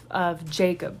 sons of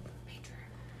Jacob.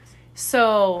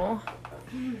 So,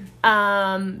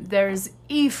 there's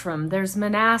Ephraim, there's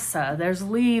Manasseh, there's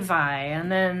Levi,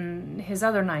 and then his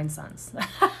other 9 sons.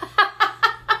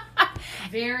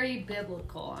 Very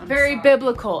biblical. Very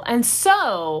biblical. And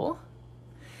so,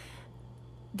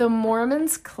 the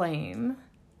Mormons claim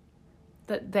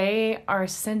that they are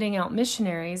sending out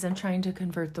missionaries and trying to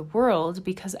convert the world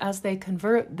because as they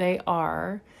convert, they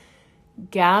are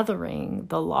gathering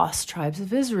the lost tribes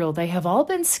of Israel. They have all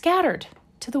been scattered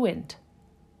to the wind.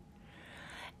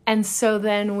 And so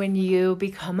then when you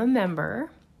become a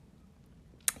member,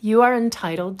 you are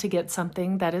entitled to get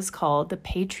something that is called the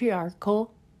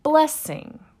patriarchal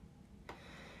blessing.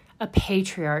 A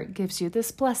patriarch gives you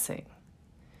this blessing.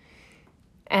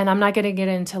 And I'm not going to get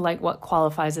into like what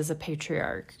qualifies as a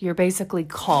patriarch. You're basically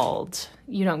called.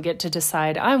 You don't get to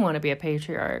decide, I want to be a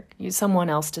patriarch. Someone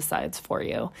else decides for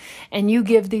you. And you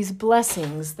give these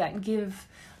blessings that give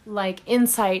like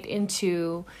insight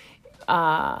into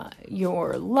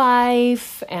your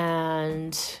life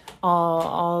and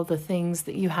all the things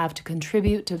that you have to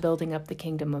contribute to building up the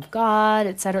kingdom of God,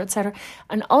 et cetera,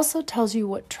 and also tells you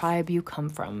what tribe you come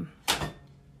from.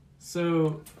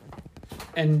 So,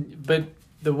 but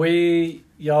the way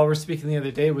y'all were speaking the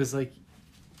other day was like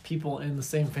people in the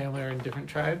same family are in different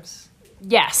tribes?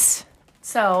 Yes.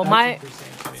 So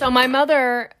That's my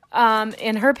mother,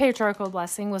 in her patriarchal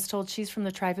blessing, was told she's from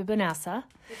the tribe of Manasseh,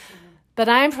 but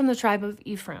I am from the tribe of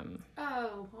Ephraim.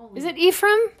 Oh, holy. Is it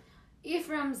Ephraim?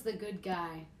 Ephraim's the good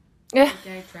guy. Yeah.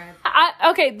 Good tribe.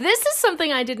 Okay, this is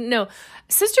something I didn't know.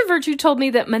 Sister Virtue told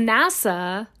me that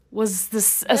Manasseh was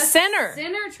a sinner.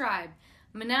 Sinner tribe.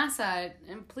 Manasseh,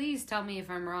 and please tell me if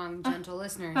I'm wrong, gentle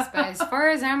listeners, but as far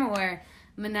as I'm aware,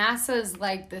 Manasseh is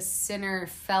like the sinner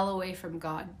fell away from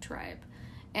God tribe.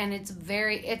 And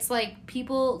it's like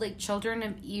people, like children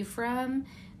of Ephraim,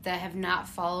 that have not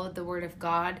followed the word of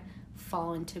God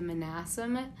fall into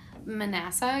Manasseh,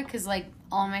 because like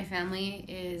all my family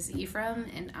is Ephraim,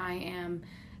 and I am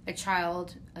a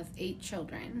child of 8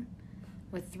 children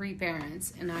with 3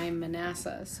 parents, and I am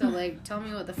Manasseh. So like, tell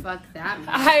me what the fuck that means.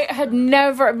 I had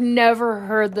never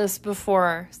heard this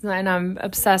before, and I'm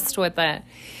obsessed with it.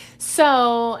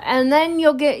 So, and then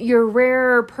you'll get your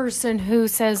rare person who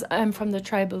says, I'm from the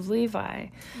tribe of Levi.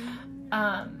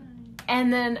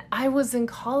 And then I was in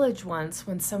college once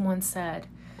when someone said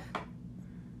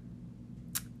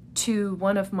to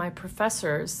one of my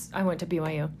professors, I went to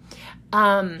BYU,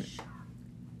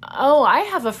 oh, I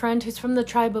have a friend who's from the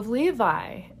tribe of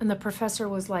Levi. And the professor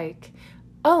was like,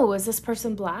 oh, is this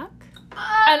person black?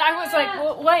 And I was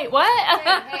like, wait, what?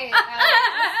 Hey,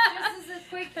 just as a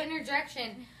quick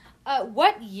interjection,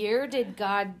 what year did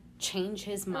God change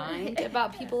his mind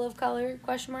about people of color? ?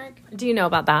 Do you know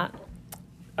about that?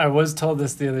 I was told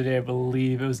this the other day. I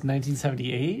believe it was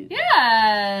 1978.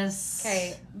 Yes.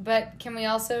 Okay, but can we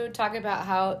also talk about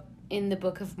how in the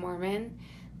Book of Mormon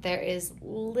there is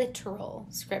literal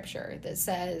scripture that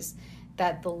says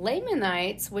that the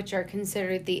Lamanites, which are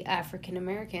considered the African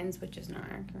Americans, which is not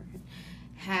African,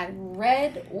 had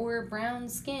red or brown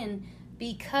skin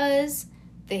because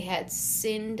they had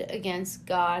sinned against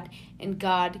God, and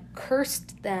God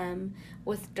cursed them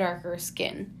with darker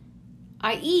skin.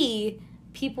 I.e.,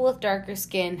 people with darker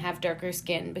skin have darker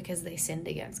skin because they sinned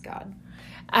against God.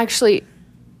 Actually,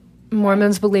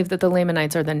 Mormons believe that the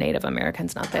Lamanites are the Native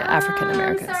Americans, not the African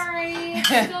Americans. Sorry,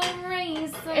 so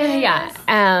racist.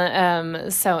 Yeah.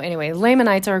 So anyway,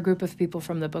 Lamanites are a group of people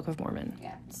from the Book of Mormon.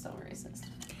 Yeah, still racist.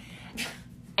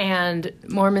 And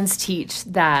Mormons teach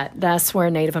that that's where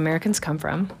Native Americans come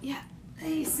from. Yeah.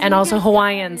 And also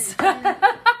Hawaiians.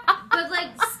 But like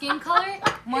skin color,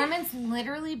 Mormons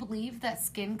literally believe that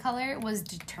skin color was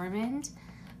determined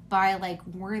by like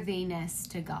worthiness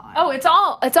to God. Oh, it's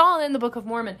all in the Book of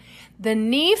Mormon. The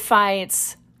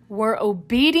Nephites were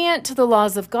obedient to the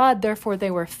laws of God, therefore they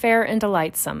were fair and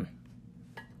delightsome.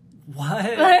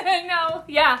 What? No,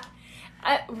 yeah.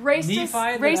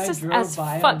 Racist as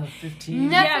fuck.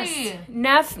 Yes.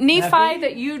 Nephi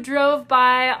that you drove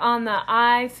by on the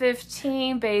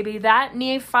I-15, baby. That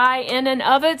Nephi in and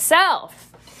of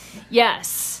itself.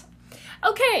 Yes.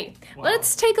 Okay,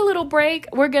 Let's take a little break.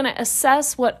 We're going to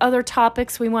assess what other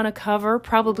topics we want to cover.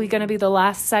 Probably going to be the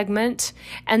last segment.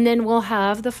 And then we'll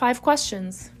have the 5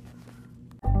 questions.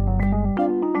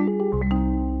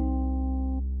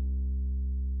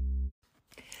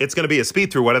 It's going to be a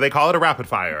speed through. What do they call it? A rapid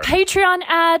fire. Patreon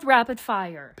ad rapid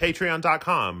fire.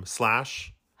 Patreon.com/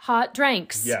 Hot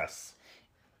drinks. Yes.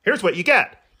 Here's what you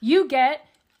get. You get,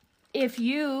 if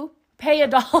you pay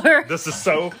 $1. This is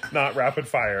so not rapid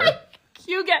fire.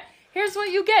 You get, here's what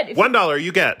you get. If $1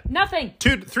 you get. Nothing.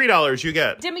 $3 you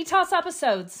get. Demi-Toss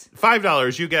episodes.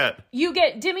 $5 you get. You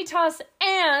get Demi-Toss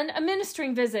and a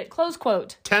ministering visit. Close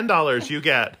quote. $10 you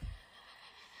get.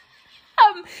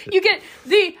 You get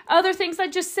the other things I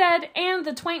just said and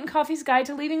the Twain and Coffee's Guide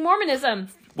to Leaving Mormonism.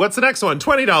 What's the next one?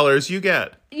 $20 you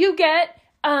get. You get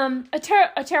a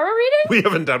tarot reading. We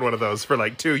haven't done one of those for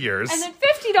like 2 years. And then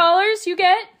 $50 you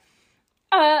get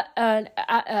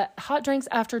a Hot Drinks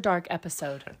After Dark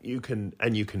episode. You can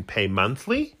pay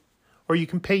monthly or you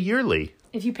can pay yearly.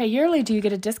 If you pay yearly, do you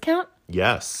get a discount?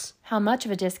 Yes. How much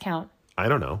of a discount? I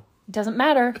don't know. It doesn't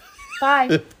matter.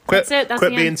 Bye. That's it. That's quit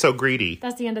the being end. so greedy.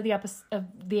 That's the end of the of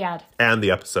the ad. And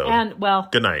the episode. And, well.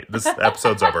 Good night. This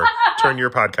episode's over. Turn your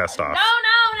podcast off. No.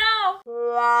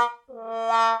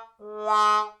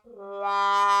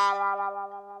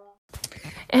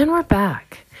 And we're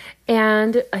back.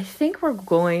 And I think we're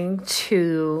going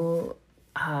to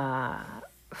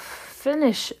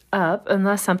finish up,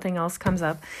 unless something else comes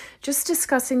up, just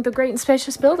discussing the Great and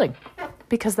Spacious Building,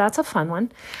 because that's a fun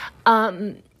one.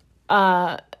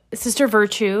 Sister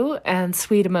Virtue and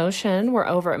Sweet Emotion were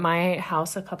over at my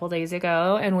house a couple days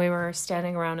ago, and we were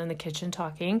standing around in the kitchen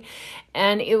talking,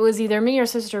 and it was either me or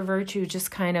Sister Virtue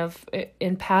just kind of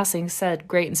in passing said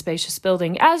Great and Spacious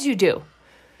Building, as you do.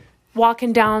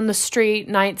 Walking down the street,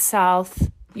 Ninth South,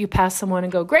 you pass someone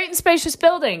and go, Great and Spacious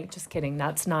Building. Just kidding.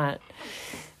 That's not.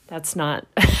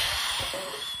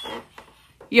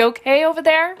 You okay over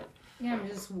there? Yeah, I'm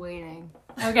just waiting.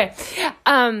 Okay.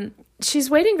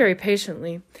 She's waiting very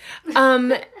patiently.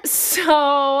 Just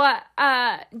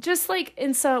like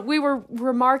we were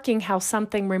remarking how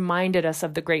something reminded us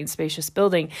of the Great and Spacious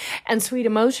Building, and Sweet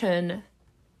Emotion,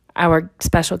 our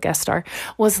special guest star,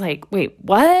 was like, wait,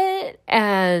 what?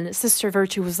 And Sister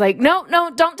Virtue was like, no,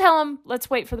 don't tell him. Let's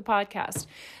wait for the podcast.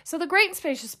 So the Great and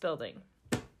Spacious Building.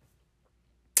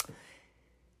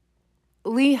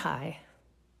 Lehi,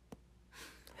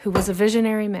 who was a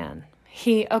visionary man.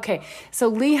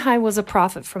 So Lehi was a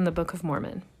prophet from the Book of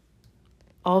Mormon.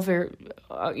 All very,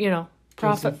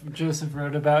 prophet. Joseph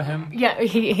wrote about him. Yeah,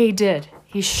 he did.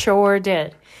 He sure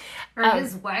did. Or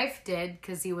his wife did,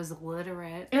 because he was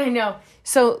illiterate. I know.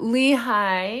 So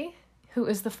Lehi, who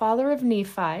is the father of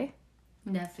Nephi.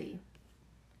 Nephi.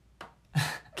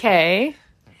 Okay.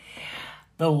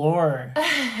 The lore.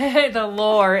 The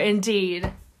lore,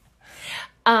 indeed.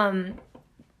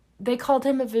 They called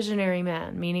him a visionary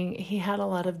man, meaning he had a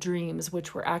lot of dreams,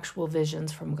 which were actual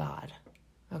visions from God.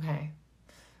 Okay.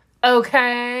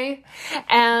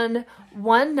 And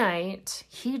one night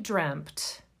he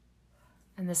dreamt,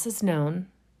 and this is known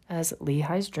as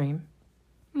Lehi's dream,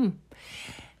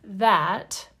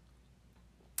 that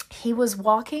he was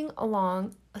walking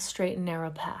along a straight and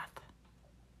narrow path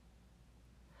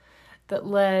that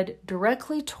led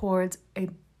directly towards a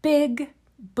big,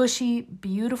 bushy,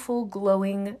 beautiful,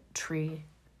 glowing tree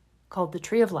called the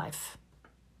Tree of Life.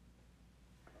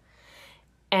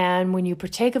 And when you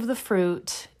partake of the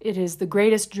fruit, it is the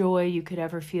greatest joy you could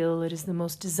ever feel. It is the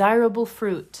most desirable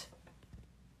fruit.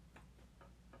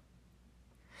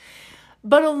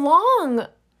 But along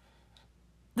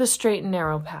the straight and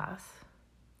narrow path,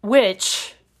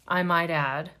 which, I might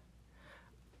add,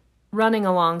 running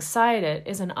alongside it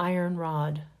is an iron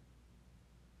rod,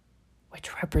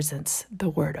 which represents the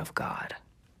Word of God.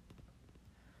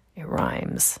 It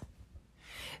rhymes.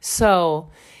 So,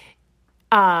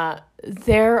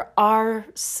 there are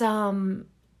some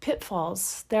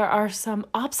pitfalls. There are some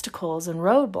obstacles and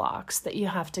roadblocks that you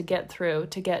have to get through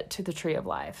to get to the Tree of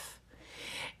Life.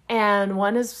 And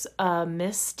one is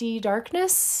misty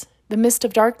darkness, the mist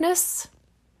of darkness.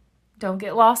 Don't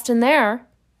get lost in there.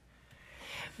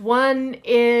 One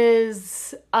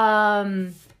is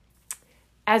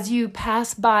as you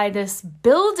pass by this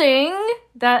building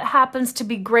that happens to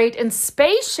be great and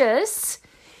spacious,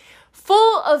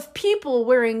 full of people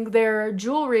wearing their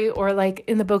jewelry, or like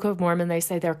in the Book of Mormon, they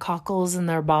say their cockles and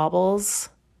their baubles.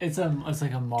 It's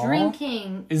like a mall.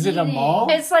 Drinking. Is it a mall?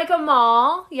 It's like a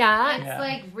mall, yeah. It's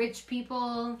like rich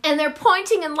people. And they're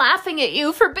pointing and laughing at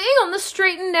you for being on the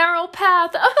straight and narrow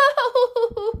path.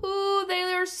 Oh, they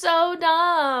are so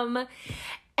dumb.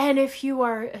 And if you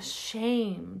are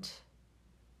ashamed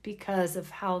because of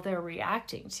how they're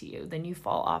reacting to you, then you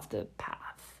fall off the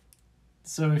path.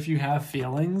 So if you have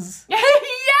feelings?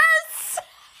 Yes!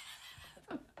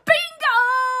 Bingo!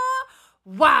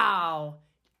 Wow.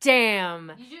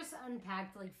 Damn. You just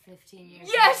unpacked like 15 years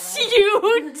Yes, ago,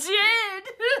 right? you did.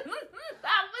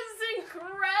 That was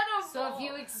incredible. So if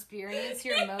you experience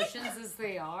your emotions as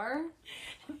they are,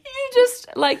 you just,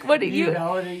 like, what did You you...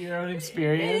 validate your own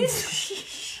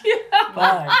experience? Yeah.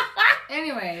 Fuck.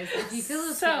 anyways, if you feel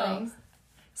those So- feelings,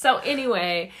 So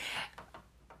anyway,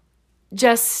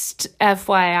 just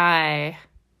FYI,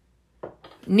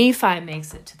 Nephi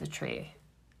makes it to the tree,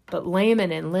 but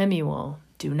Laman and Lemuel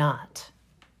do not.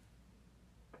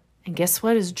 And guess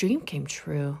what? His dream came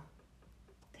true.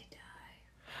 they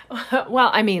die. Well,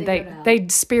 I mean, They go to hell. they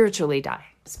spiritually die.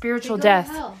 Spiritual They go to death.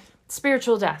 hell.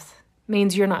 Spiritual death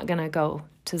means you're not going to go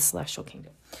to the celestial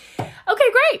kingdom. Okay,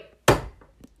 great.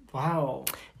 Wow.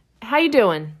 How you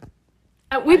doing?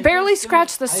 We barely just don't-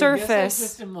 scratched the I guess I surface.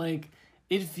 just am like,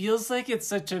 it feels like it's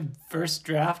such a first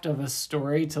draft of a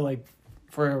story to like,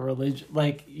 for a religion.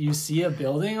 Like, you see a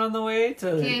building on the way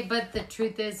to. Okay, but the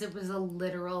truth is, it was a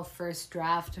literal first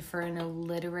draft for an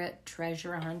illiterate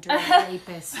treasure hunter,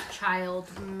 rapist, child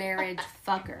marriage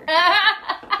fucker.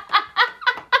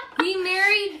 He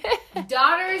married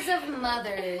daughters of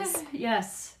mothers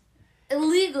Yes.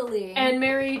 illegally. And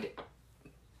married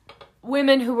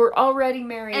women who were already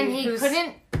married. And he whose-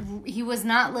 couldn't, he was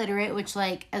not literate, which,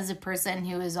 like, as a person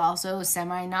who is also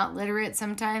semi not literate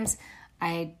sometimes,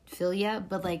 I feel ya,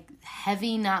 but, like,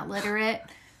 heavy not literate,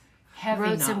 Heavy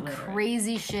wrote not some literate.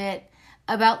 crazy shit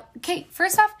about, okay,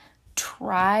 first off,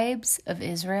 tribes of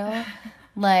Israel.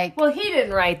 Like, Well, he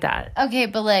didn't write that. okay,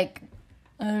 but, like,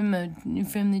 I'm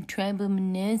from the tribe of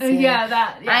Manasseh.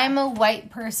 Yeah. I'm a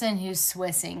white person who's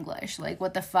Swiss English. Like,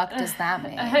 what the fuck does that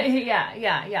mean?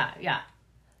 Yeah.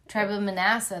 Tribe of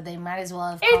Manasseh, they might as well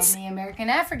have It's- called me American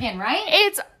African, right?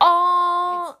 It's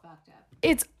all... It's fucked up.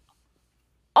 It's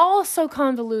all so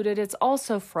convoluted. It's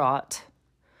also fraught.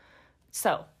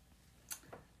 So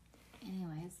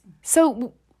Anyways.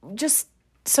 just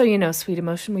so you know, Sweet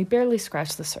Emotion, we barely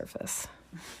scratched the surface.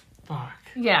 Fuck.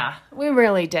 Yeah, we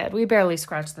really did. We barely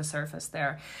scratched the surface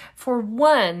there. For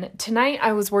one, tonight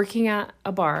I was working at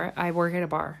a bar. I work at a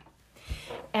bar.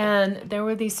 And there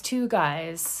were these two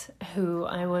guys who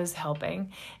I was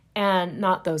helping. And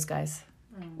not those guys.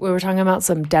 We were talking about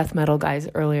some death metal guys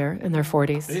earlier in their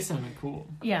 40s. They sounded cool.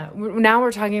 Yeah. Now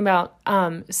we're talking about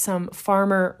some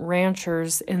farmer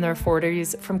ranchers in their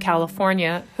 40s from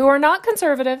California who are not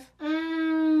conservative.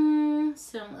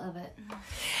 Some of it.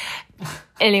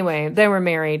 Anyway, they were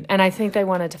married, and I think they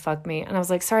wanted to fuck me. And I was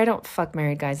like, sorry, I don't fuck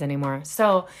married guys anymore.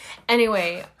 So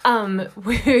anyway,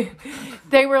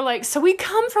 they were like, so we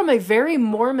come from a very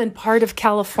Mormon part of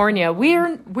California.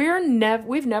 We've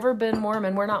never been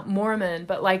Mormon. We're not Mormon,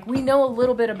 but like we know a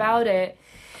little bit about it.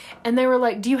 And they were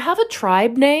like, do you have a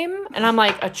tribe name? And I'm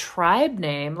like, a tribe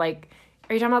name? Like,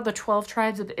 are you talking about the 12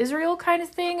 tribes of Israel kind of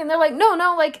thing? And they're like, no,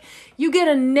 like you get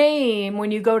a name when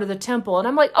you go to the temple. And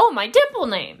I'm like, oh, my temple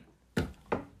name.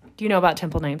 Do you know about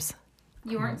temple names?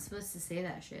 You weren't supposed to say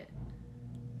that shit.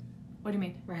 What do you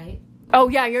mean? Right? Oh,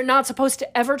 yeah, you're not supposed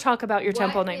to ever talk about your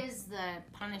temple name. What is the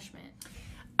punishment?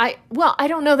 I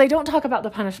don't know. They don't talk about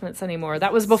the punishments anymore.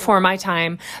 That was before my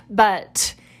time.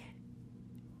 But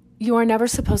you are never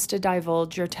supposed to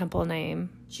divulge your temple name.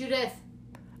 Judith.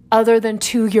 Other than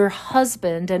to your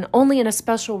husband, and only in a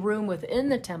special room within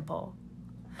the temple.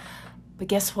 But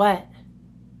guess what?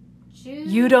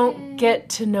 You don't get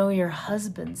to know your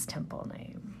husband's temple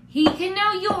name. He can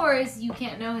know yours. You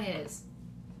can't know his.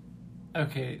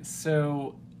 Okay,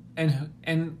 so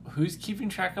and who's keeping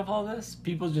track of all this?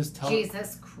 People just tell.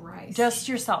 Jesus Christ. Just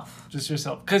yourself. Just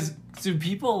yourself. Because do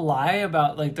people lie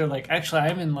about like they're like actually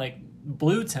I'm in like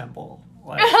Blue Temple.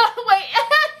 Like, Wait.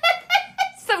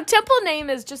 So temple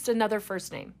name is just another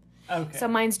first name. okay. So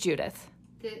mine's Judith.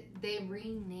 They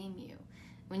rename you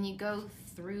when you go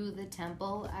through the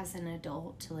temple as an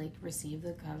adult to like receive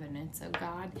the covenants of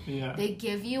God. Yeah. They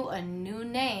give you a new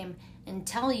name and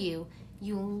tell you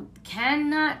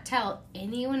cannot tell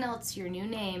anyone else your new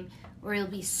name or you'll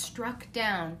be struck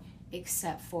down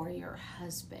except for your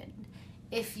husband.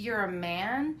 If you're a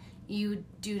man, you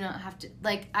do not have to,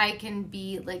 like, I can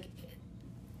be like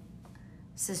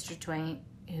Sister Twain,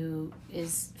 who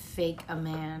is fake a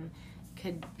man,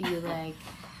 could be like,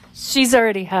 She's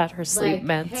already had her sleep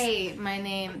like, meds. hey, my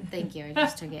name, thank you, I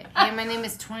just took it. Hey, my name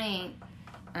is Twain.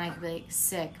 And I could be like,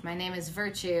 sick. My name is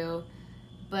Virtue.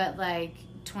 But like,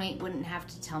 Twain wouldn't have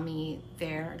to tell me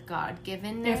their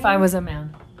God-given name. If I was a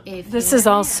man. If This you is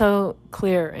were a all man. so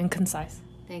clear and concise.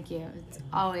 Thank you. It's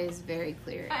always very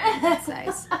clear and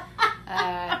concise.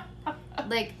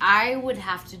 Like, I would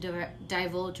have to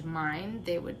divulge mine.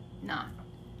 They would not.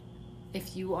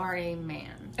 If you are a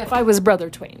man. If I was Brother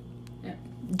Twain. Yeah.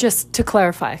 Just to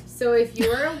clarify. So if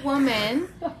you're a woman,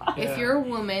 Yeah.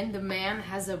 the man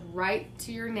has a right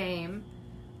to your name,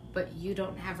 but you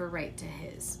don't have a right to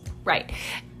his. Right.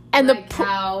 And Like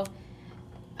how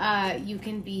you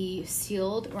can be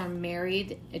sealed or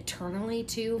married eternally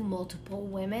to multiple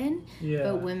women, Yeah.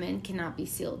 but women cannot be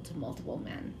sealed to multiple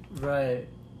men. Right.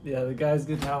 Yeah, the guys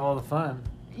get to have all the fun.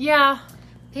 yeah,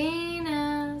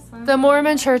 Penis. the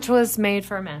Mormon church was made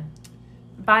for men.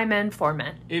 By men, for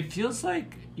men. It feels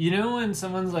like, you know, when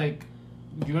someone's like,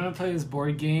 you want to play this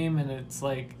board game and it's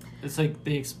like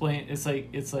they explain, it's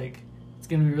going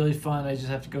to be really fun. I just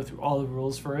have to go through all the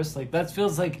rules first. Like, that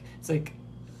feels like, it's like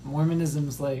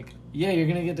Mormonism's like, yeah, you're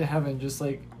going to get to heaven. Just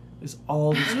like, there's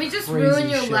all this Let me just crazy ruin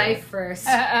your shit. life first.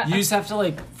 You just have to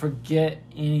like forget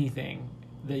anything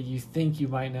that you think you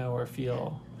might know or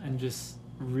feel and just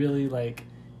really like,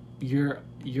 you're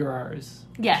ours.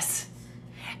 Yes.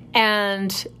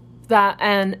 And that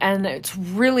and it's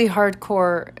really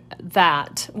hardcore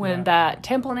that when that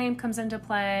temple name comes into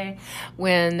play,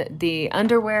 when the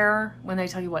underwear, when they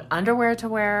tell you what underwear to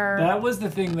wear. That was the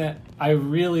thing that I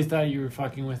really thought you were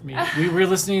fucking with me. We were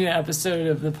listening to an episode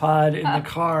of the pod in the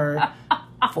car,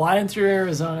 flying through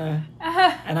Arizona,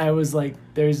 and I was like,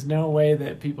 there's no way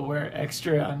that people wear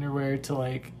extra underwear to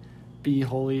like be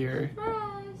holier.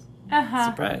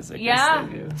 Surprise, I guess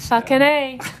they do. Fucking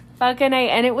A. Fucking A.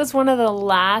 And it was one of the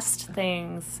last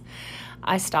things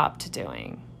I stopped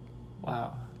doing.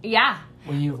 Wow. Yeah.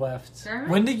 When you left. Sure.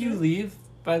 When did you leave,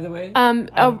 by the way?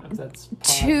 That's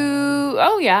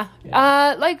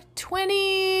like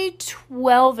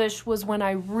 2012-ish was when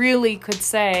I really could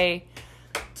say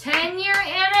 10-year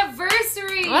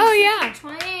anniversary. Oh, yeah.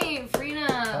 Twain,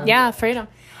 freedom. freedom.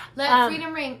 Let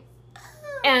freedom ring.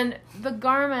 And the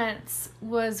garments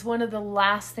was one of the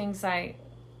last things I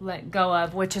let go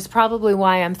of, which is probably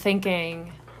why I'm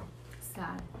thinking,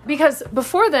 Sad. because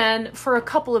before then, for a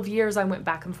couple of years, I went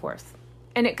back and forth.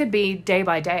 And it could be day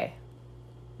by day.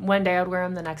 One day I'd wear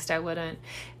them, the next day I wouldn't.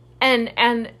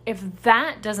 And if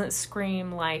that doesn't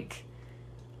scream like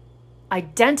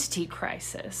identity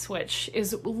crisis, which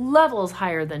is levels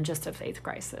higher than just a faith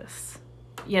crisis,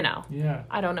 you know. Yeah.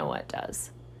 I don't know what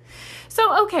does.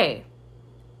 So, okay.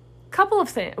 couple of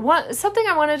things. Something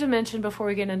I wanted to mention before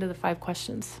we get into the 5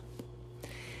 questions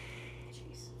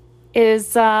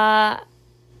is that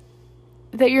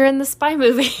you're in the Spy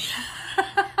movie.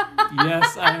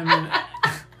 Yes, I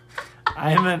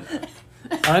am an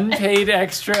unpaid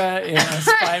extra in a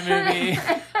Spy movie.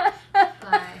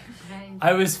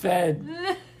 I was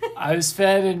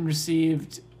fed and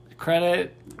received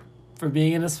credit for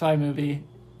being in a Spy movie.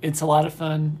 It's a lot of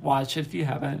fun. Watch it if you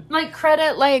haven't. Like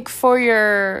credit, like for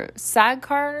your SAG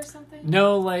card or something?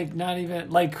 No, like not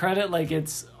even like credit. Like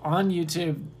it's on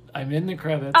YouTube. I'm in the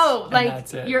credits. Oh, and like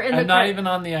that's it. you're in the I'm not even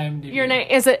on the IMDb. Your name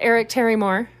is it Eric Terry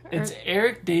Moore? It's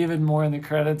Eric David Moore in the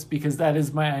credits because that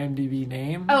is my IMDb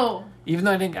name. Oh. Even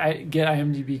though I didn't get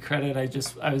IMDb credit,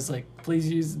 I was like,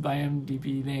 please use my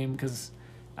IMDb name because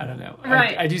I don't know.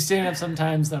 Right. I do stand up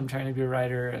sometimes. I'm trying to be a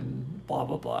writer and blah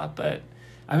blah blah. But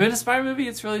I'm in a Spy movie.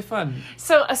 It's really fun.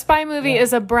 So a Spy movie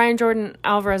is a Brian Jordan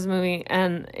Alvarez movie,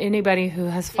 and anybody who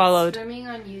has followed. It's streaming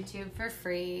on YouTube for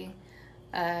free.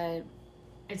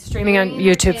 It's streaming on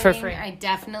YouTube for free. I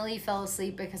definitely fell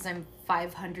asleep because I'm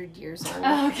 500 years old.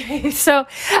 Okay, so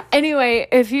anyway,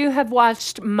 if you have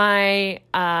watched my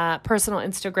personal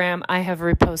Instagram, I have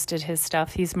reposted his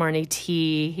stuff. He's Marnie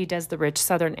T. He does the Rich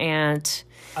Southern Aunt.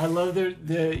 I love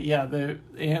the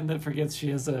aunt that forgets she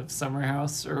has a summer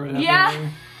house or whatever. Yeah.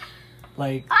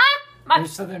 Like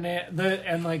Rich Southern Aunt,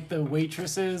 and like the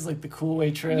waitresses, like the cool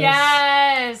waitress.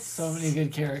 Yes. So many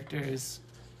good characters.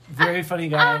 Very funny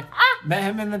guy. Met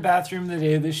him in the bathroom the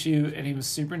day of the shoot, and he was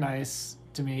super nice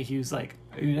to me. He was like,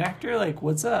 "Are you an actor? Like,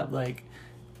 what's up?" Like,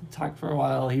 talked for a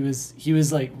while. He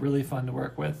was like really fun to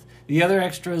work with. The other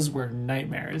extras were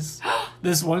nightmares.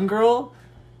 This one girl,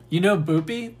 you know,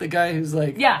 Boopy, the guy who's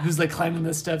like climbing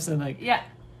the steps and like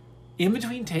in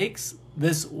between takes,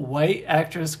 this white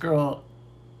actress girl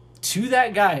to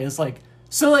that guy is like,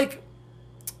 so like,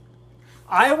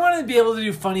 I want to be able to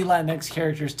do funny Latinx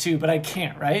characters too, but I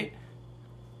can't, right?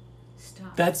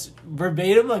 Stop. That's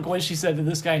verbatim like what she said to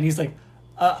this guy, and he's like,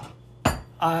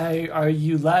 are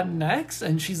you Latinx?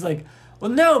 And she's like,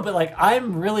 well, no, but like,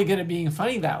 I'm really good at being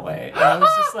funny that way. And I was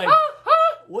just like,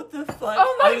 what the fuck?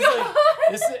 Oh my God.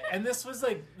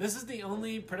 This is the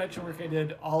only production work I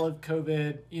did all of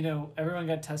COVID. You know, everyone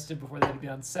got tested before they had to be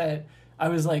on set. I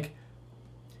was like,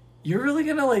 you're really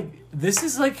gonna like, this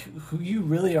is like who you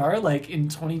really are, like in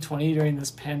 2020 during this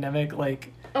pandemic,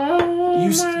 like,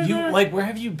 you like, where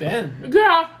have you been?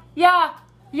 Yeah,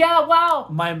 wow.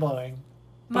 Mind blowing.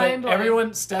 Mind blowing.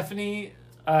 Everyone, Stephanie,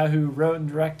 who wrote and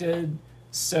directed,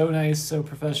 so nice, so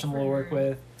professional to work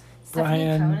with.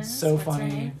 Brian, Conant? so What's her funny.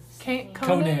 name?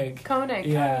 Koenig.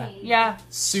 Yeah.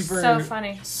 Super So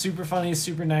funny. Super funny,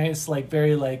 super nice, like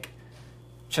very like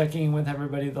checking with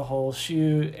everybody the whole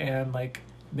shoot and like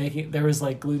there was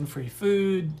like gluten-free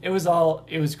food. It was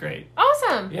great.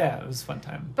 Awesome. Yeah, it was a fun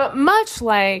time. But much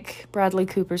like Bradley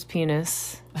Cooper's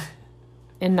penis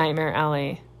in Nightmare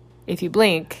Alley, if you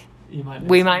blink,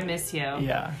 we might miss you.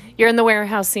 Yeah. You're in the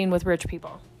warehouse scene with rich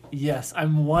people. Yes,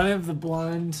 I'm one of the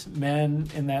blonde men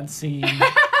in that scene.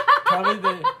 I'm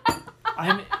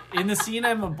in the scene.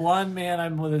 I'm a blonde man.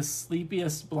 I'm the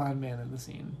sleepiest blonde man in the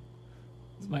scene.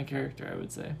 It's my character, I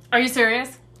would say. Are you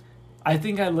serious? I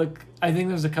think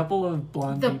there's a couple of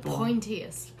blonde people. The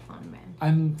pointiest blonde man.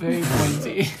 I'm very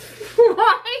pointy.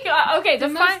 Oh my God. Okay,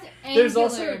 There's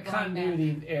also a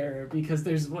continuity error because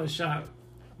there's one shot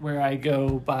where I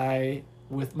go by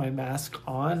with my mask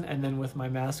on and then with my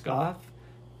mask off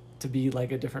to be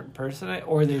like a different person,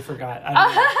 or they forgot. I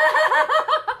don't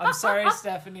know. I'm sorry,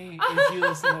 Stephanie, if you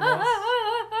listen to this.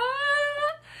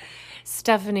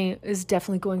 Stephanie is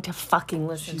definitely going to fucking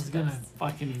listen She's to gonna this.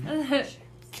 fucking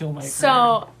kill my career.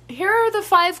 So, here are the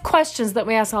 5 questions that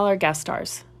we ask all our guest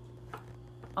stars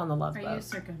on the Love Boat. Are you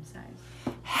circumcised?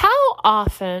 How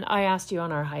often, I asked you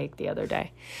on our hike the other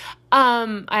day,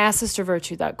 I asked Sister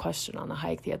Virtue that question on the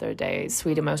hike the other day.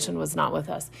 Sweet Emotion was not with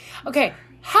us. Okay,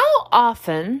 how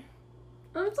often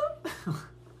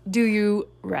do you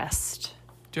rest?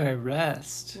 Do I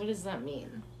rest? What does that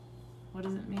mean? What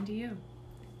does it mean to you?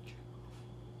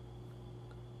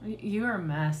 You are a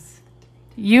mess.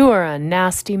 You are a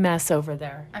nasty mess over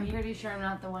there. I'm pretty sure I'm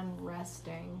not the one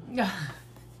resting.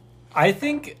 I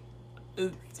think,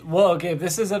 well, okay,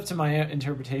 this is up to my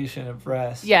interpretation of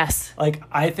rest. Yes. Like,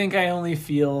 I think I only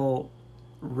feel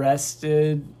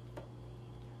rested.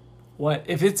 What?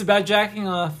 If it's about jacking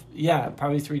off, yeah,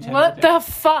 probably 3 times a What day. the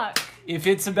fuck? If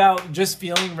it's about just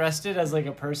feeling rested as, like,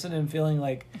 a person and feeling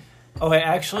like, oh, I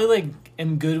actually, like,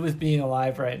 am good with being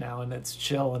alive right now and it's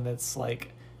chill and it's,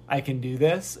 like, I can do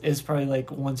this is probably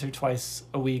like once or twice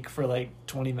a week for like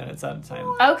 20 minutes at a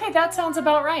time. Okay, that sounds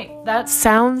about right. That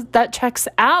checks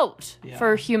out Yeah.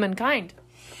 for humankind.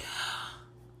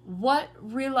 What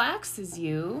relaxes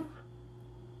you,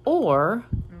 or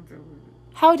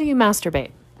how do you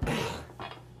masturbate?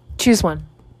 Choose one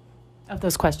of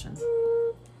those questions.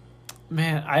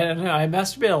 Man, I don't know. I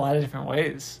masturbate a lot of different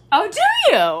ways. Oh, do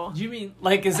you? Do you mean,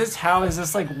 like, is this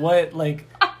like, what, like,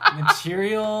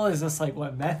 material? Is this, like,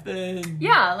 what method?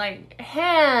 Yeah, like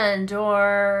hand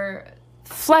or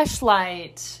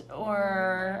fleshlight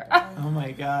or... Oh,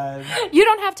 my God. You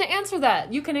don't have to answer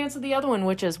that. You can answer the other one,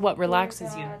 which is what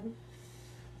relaxes you.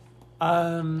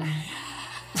 Name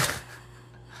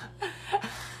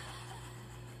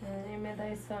of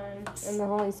thy Son and the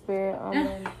Holy Spirit.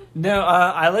 Amen. No,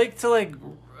 I like to, like,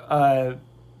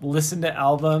 listen to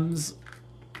albums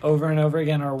over and over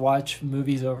again or watch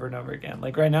movies over and over again.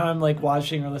 Like, right now I'm, like,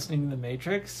 watching or listening to The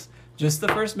Matrix. Just the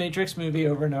first Matrix movie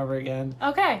over and over again.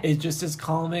 Okay. It just is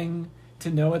calming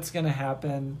to know what's going to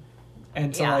happen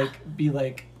and to, like, be,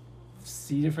 like,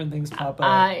 see different things pop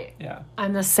up. Yeah.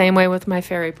 I'm the same way with my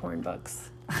fairy porn books.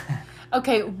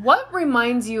 Okay, what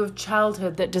reminds you of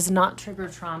childhood that does not trigger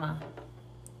trauma?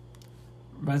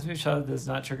 Reminds me of childhood does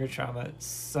not trigger trauma.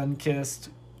 Sun-kissed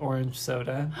orange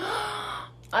soda.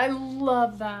 I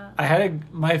love that. I had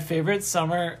my favorite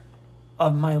summer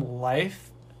of my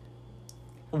life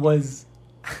was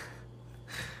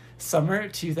summer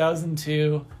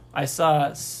 2002. I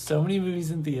saw so many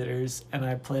movies in theaters, and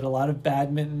I played a lot of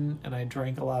badminton, and I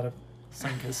drank a lot of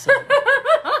Sun-kissed soda.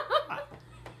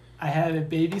 I had a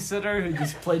babysitter who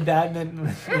just played badminton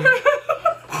with me.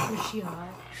 Was she hot?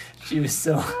 She was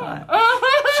so hot.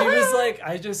 She was like,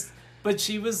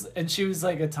 she was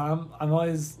like a tom. I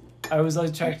was always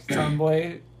checked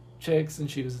tomboy chicks,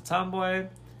 and she was a tomboy.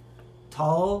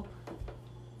 Tall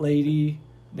lady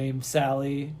named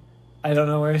Sally. I don't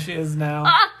know where she is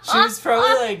now. She was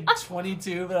probably like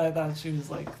 22, but I thought she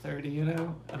was like 30, you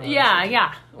know?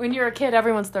 Yeah. When you're a kid,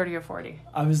 everyone's 30 or 40.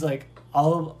 I was like,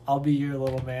 I'll be your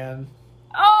little man.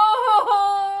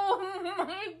 Oh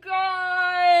my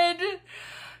God.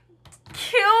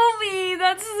 Kill me.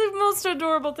 That's the most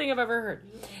adorable thing I've ever heard.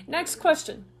 Next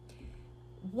question.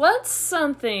 What's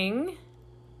something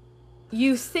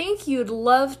you think you'd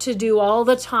love to do all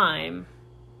the time,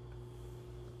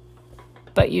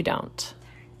 but you don't?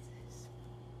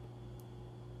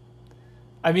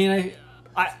 I mean,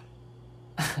 I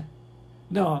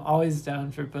no, I'm always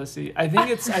down for pussy. I think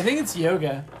it's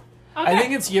yoga. Okay. I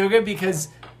think it's yoga because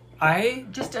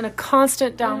Just in a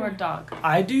constant downward dog.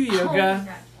 I do yoga.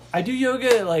 I do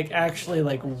yoga like actually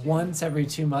like once every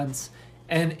 2 months,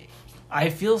 and I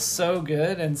feel so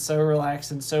good and so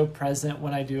relaxed and so present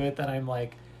when I do it that I'm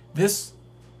like, this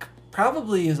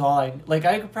probably is all I like.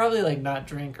 I could probably like not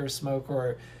drink or smoke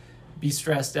or be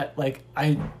stressed at like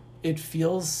it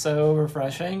feels so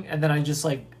refreshing, and then I just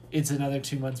like it's another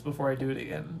 2 months before I do it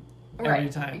again every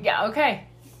time. Yeah, okay.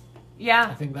 Yeah.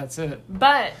 I think that's it.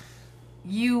 But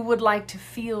you would like to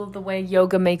feel the way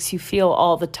yoga makes you feel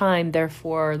all the time.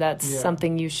 Therefore, that's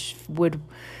something you would,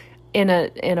 in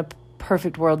a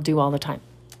perfect world, do all the time.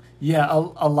 Yeah,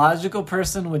 a logical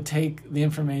person would take the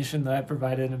information that I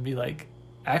provided and be like,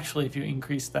 actually, if you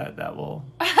increase that will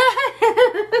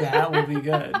be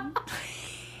good.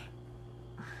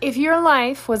 If your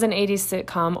life was an 80s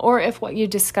sitcom, or if what you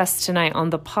discussed tonight on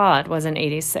the pod was an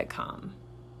 80s sitcom,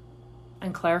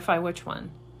 and clarify which one,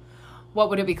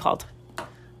 what would it be called?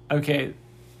 Okay.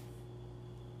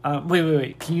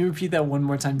 Wait. Can you repeat that one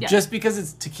more time? Yeah. Just because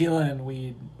it's tequila and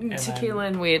weed. Tequila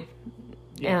and weed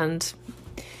and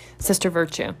Sister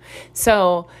Virtue.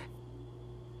 So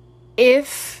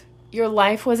if your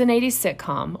life was an 80s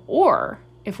sitcom, or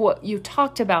if what you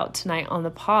talked about tonight on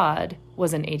the pod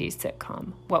was an 80s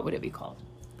sitcom, what would it be called?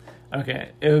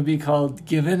 Okay. It would be called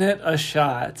Giving It a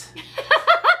Shot.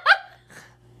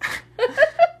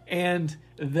 And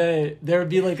there would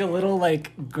be like a little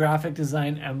like graphic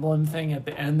design emblem thing at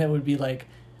the end that would be like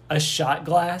a shot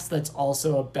glass that's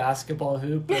also a basketball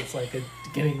hoop that's like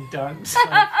getting dunked.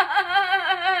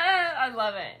 I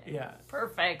love it. Yeah.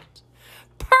 Perfect.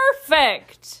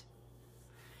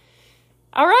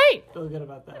 All right. Feel good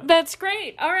about that. That's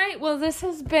great. All right. Well, this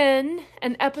has been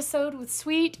an episode with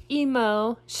Sweet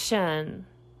Emotion.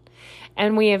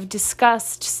 And we have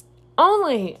discussed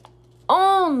only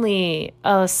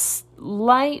a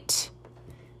slight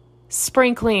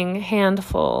sprinkling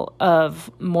handful of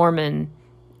Mormon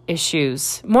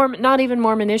issues. Not even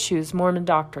Mormon issues, Mormon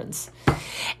doctrines.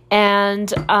 And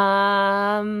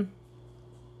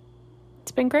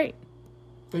it's been great.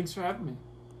 Thanks for having me.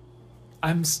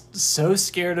 I'm so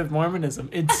scared of Mormonism.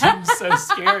 It seems so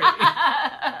scary.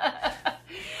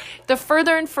 The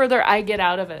further and further I get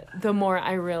out of it, the more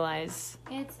I realize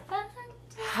It's fun.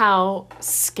 how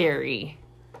scary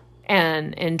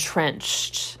and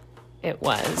entrenched it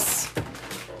was.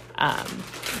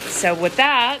 So with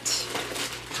that,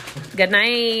 good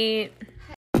night.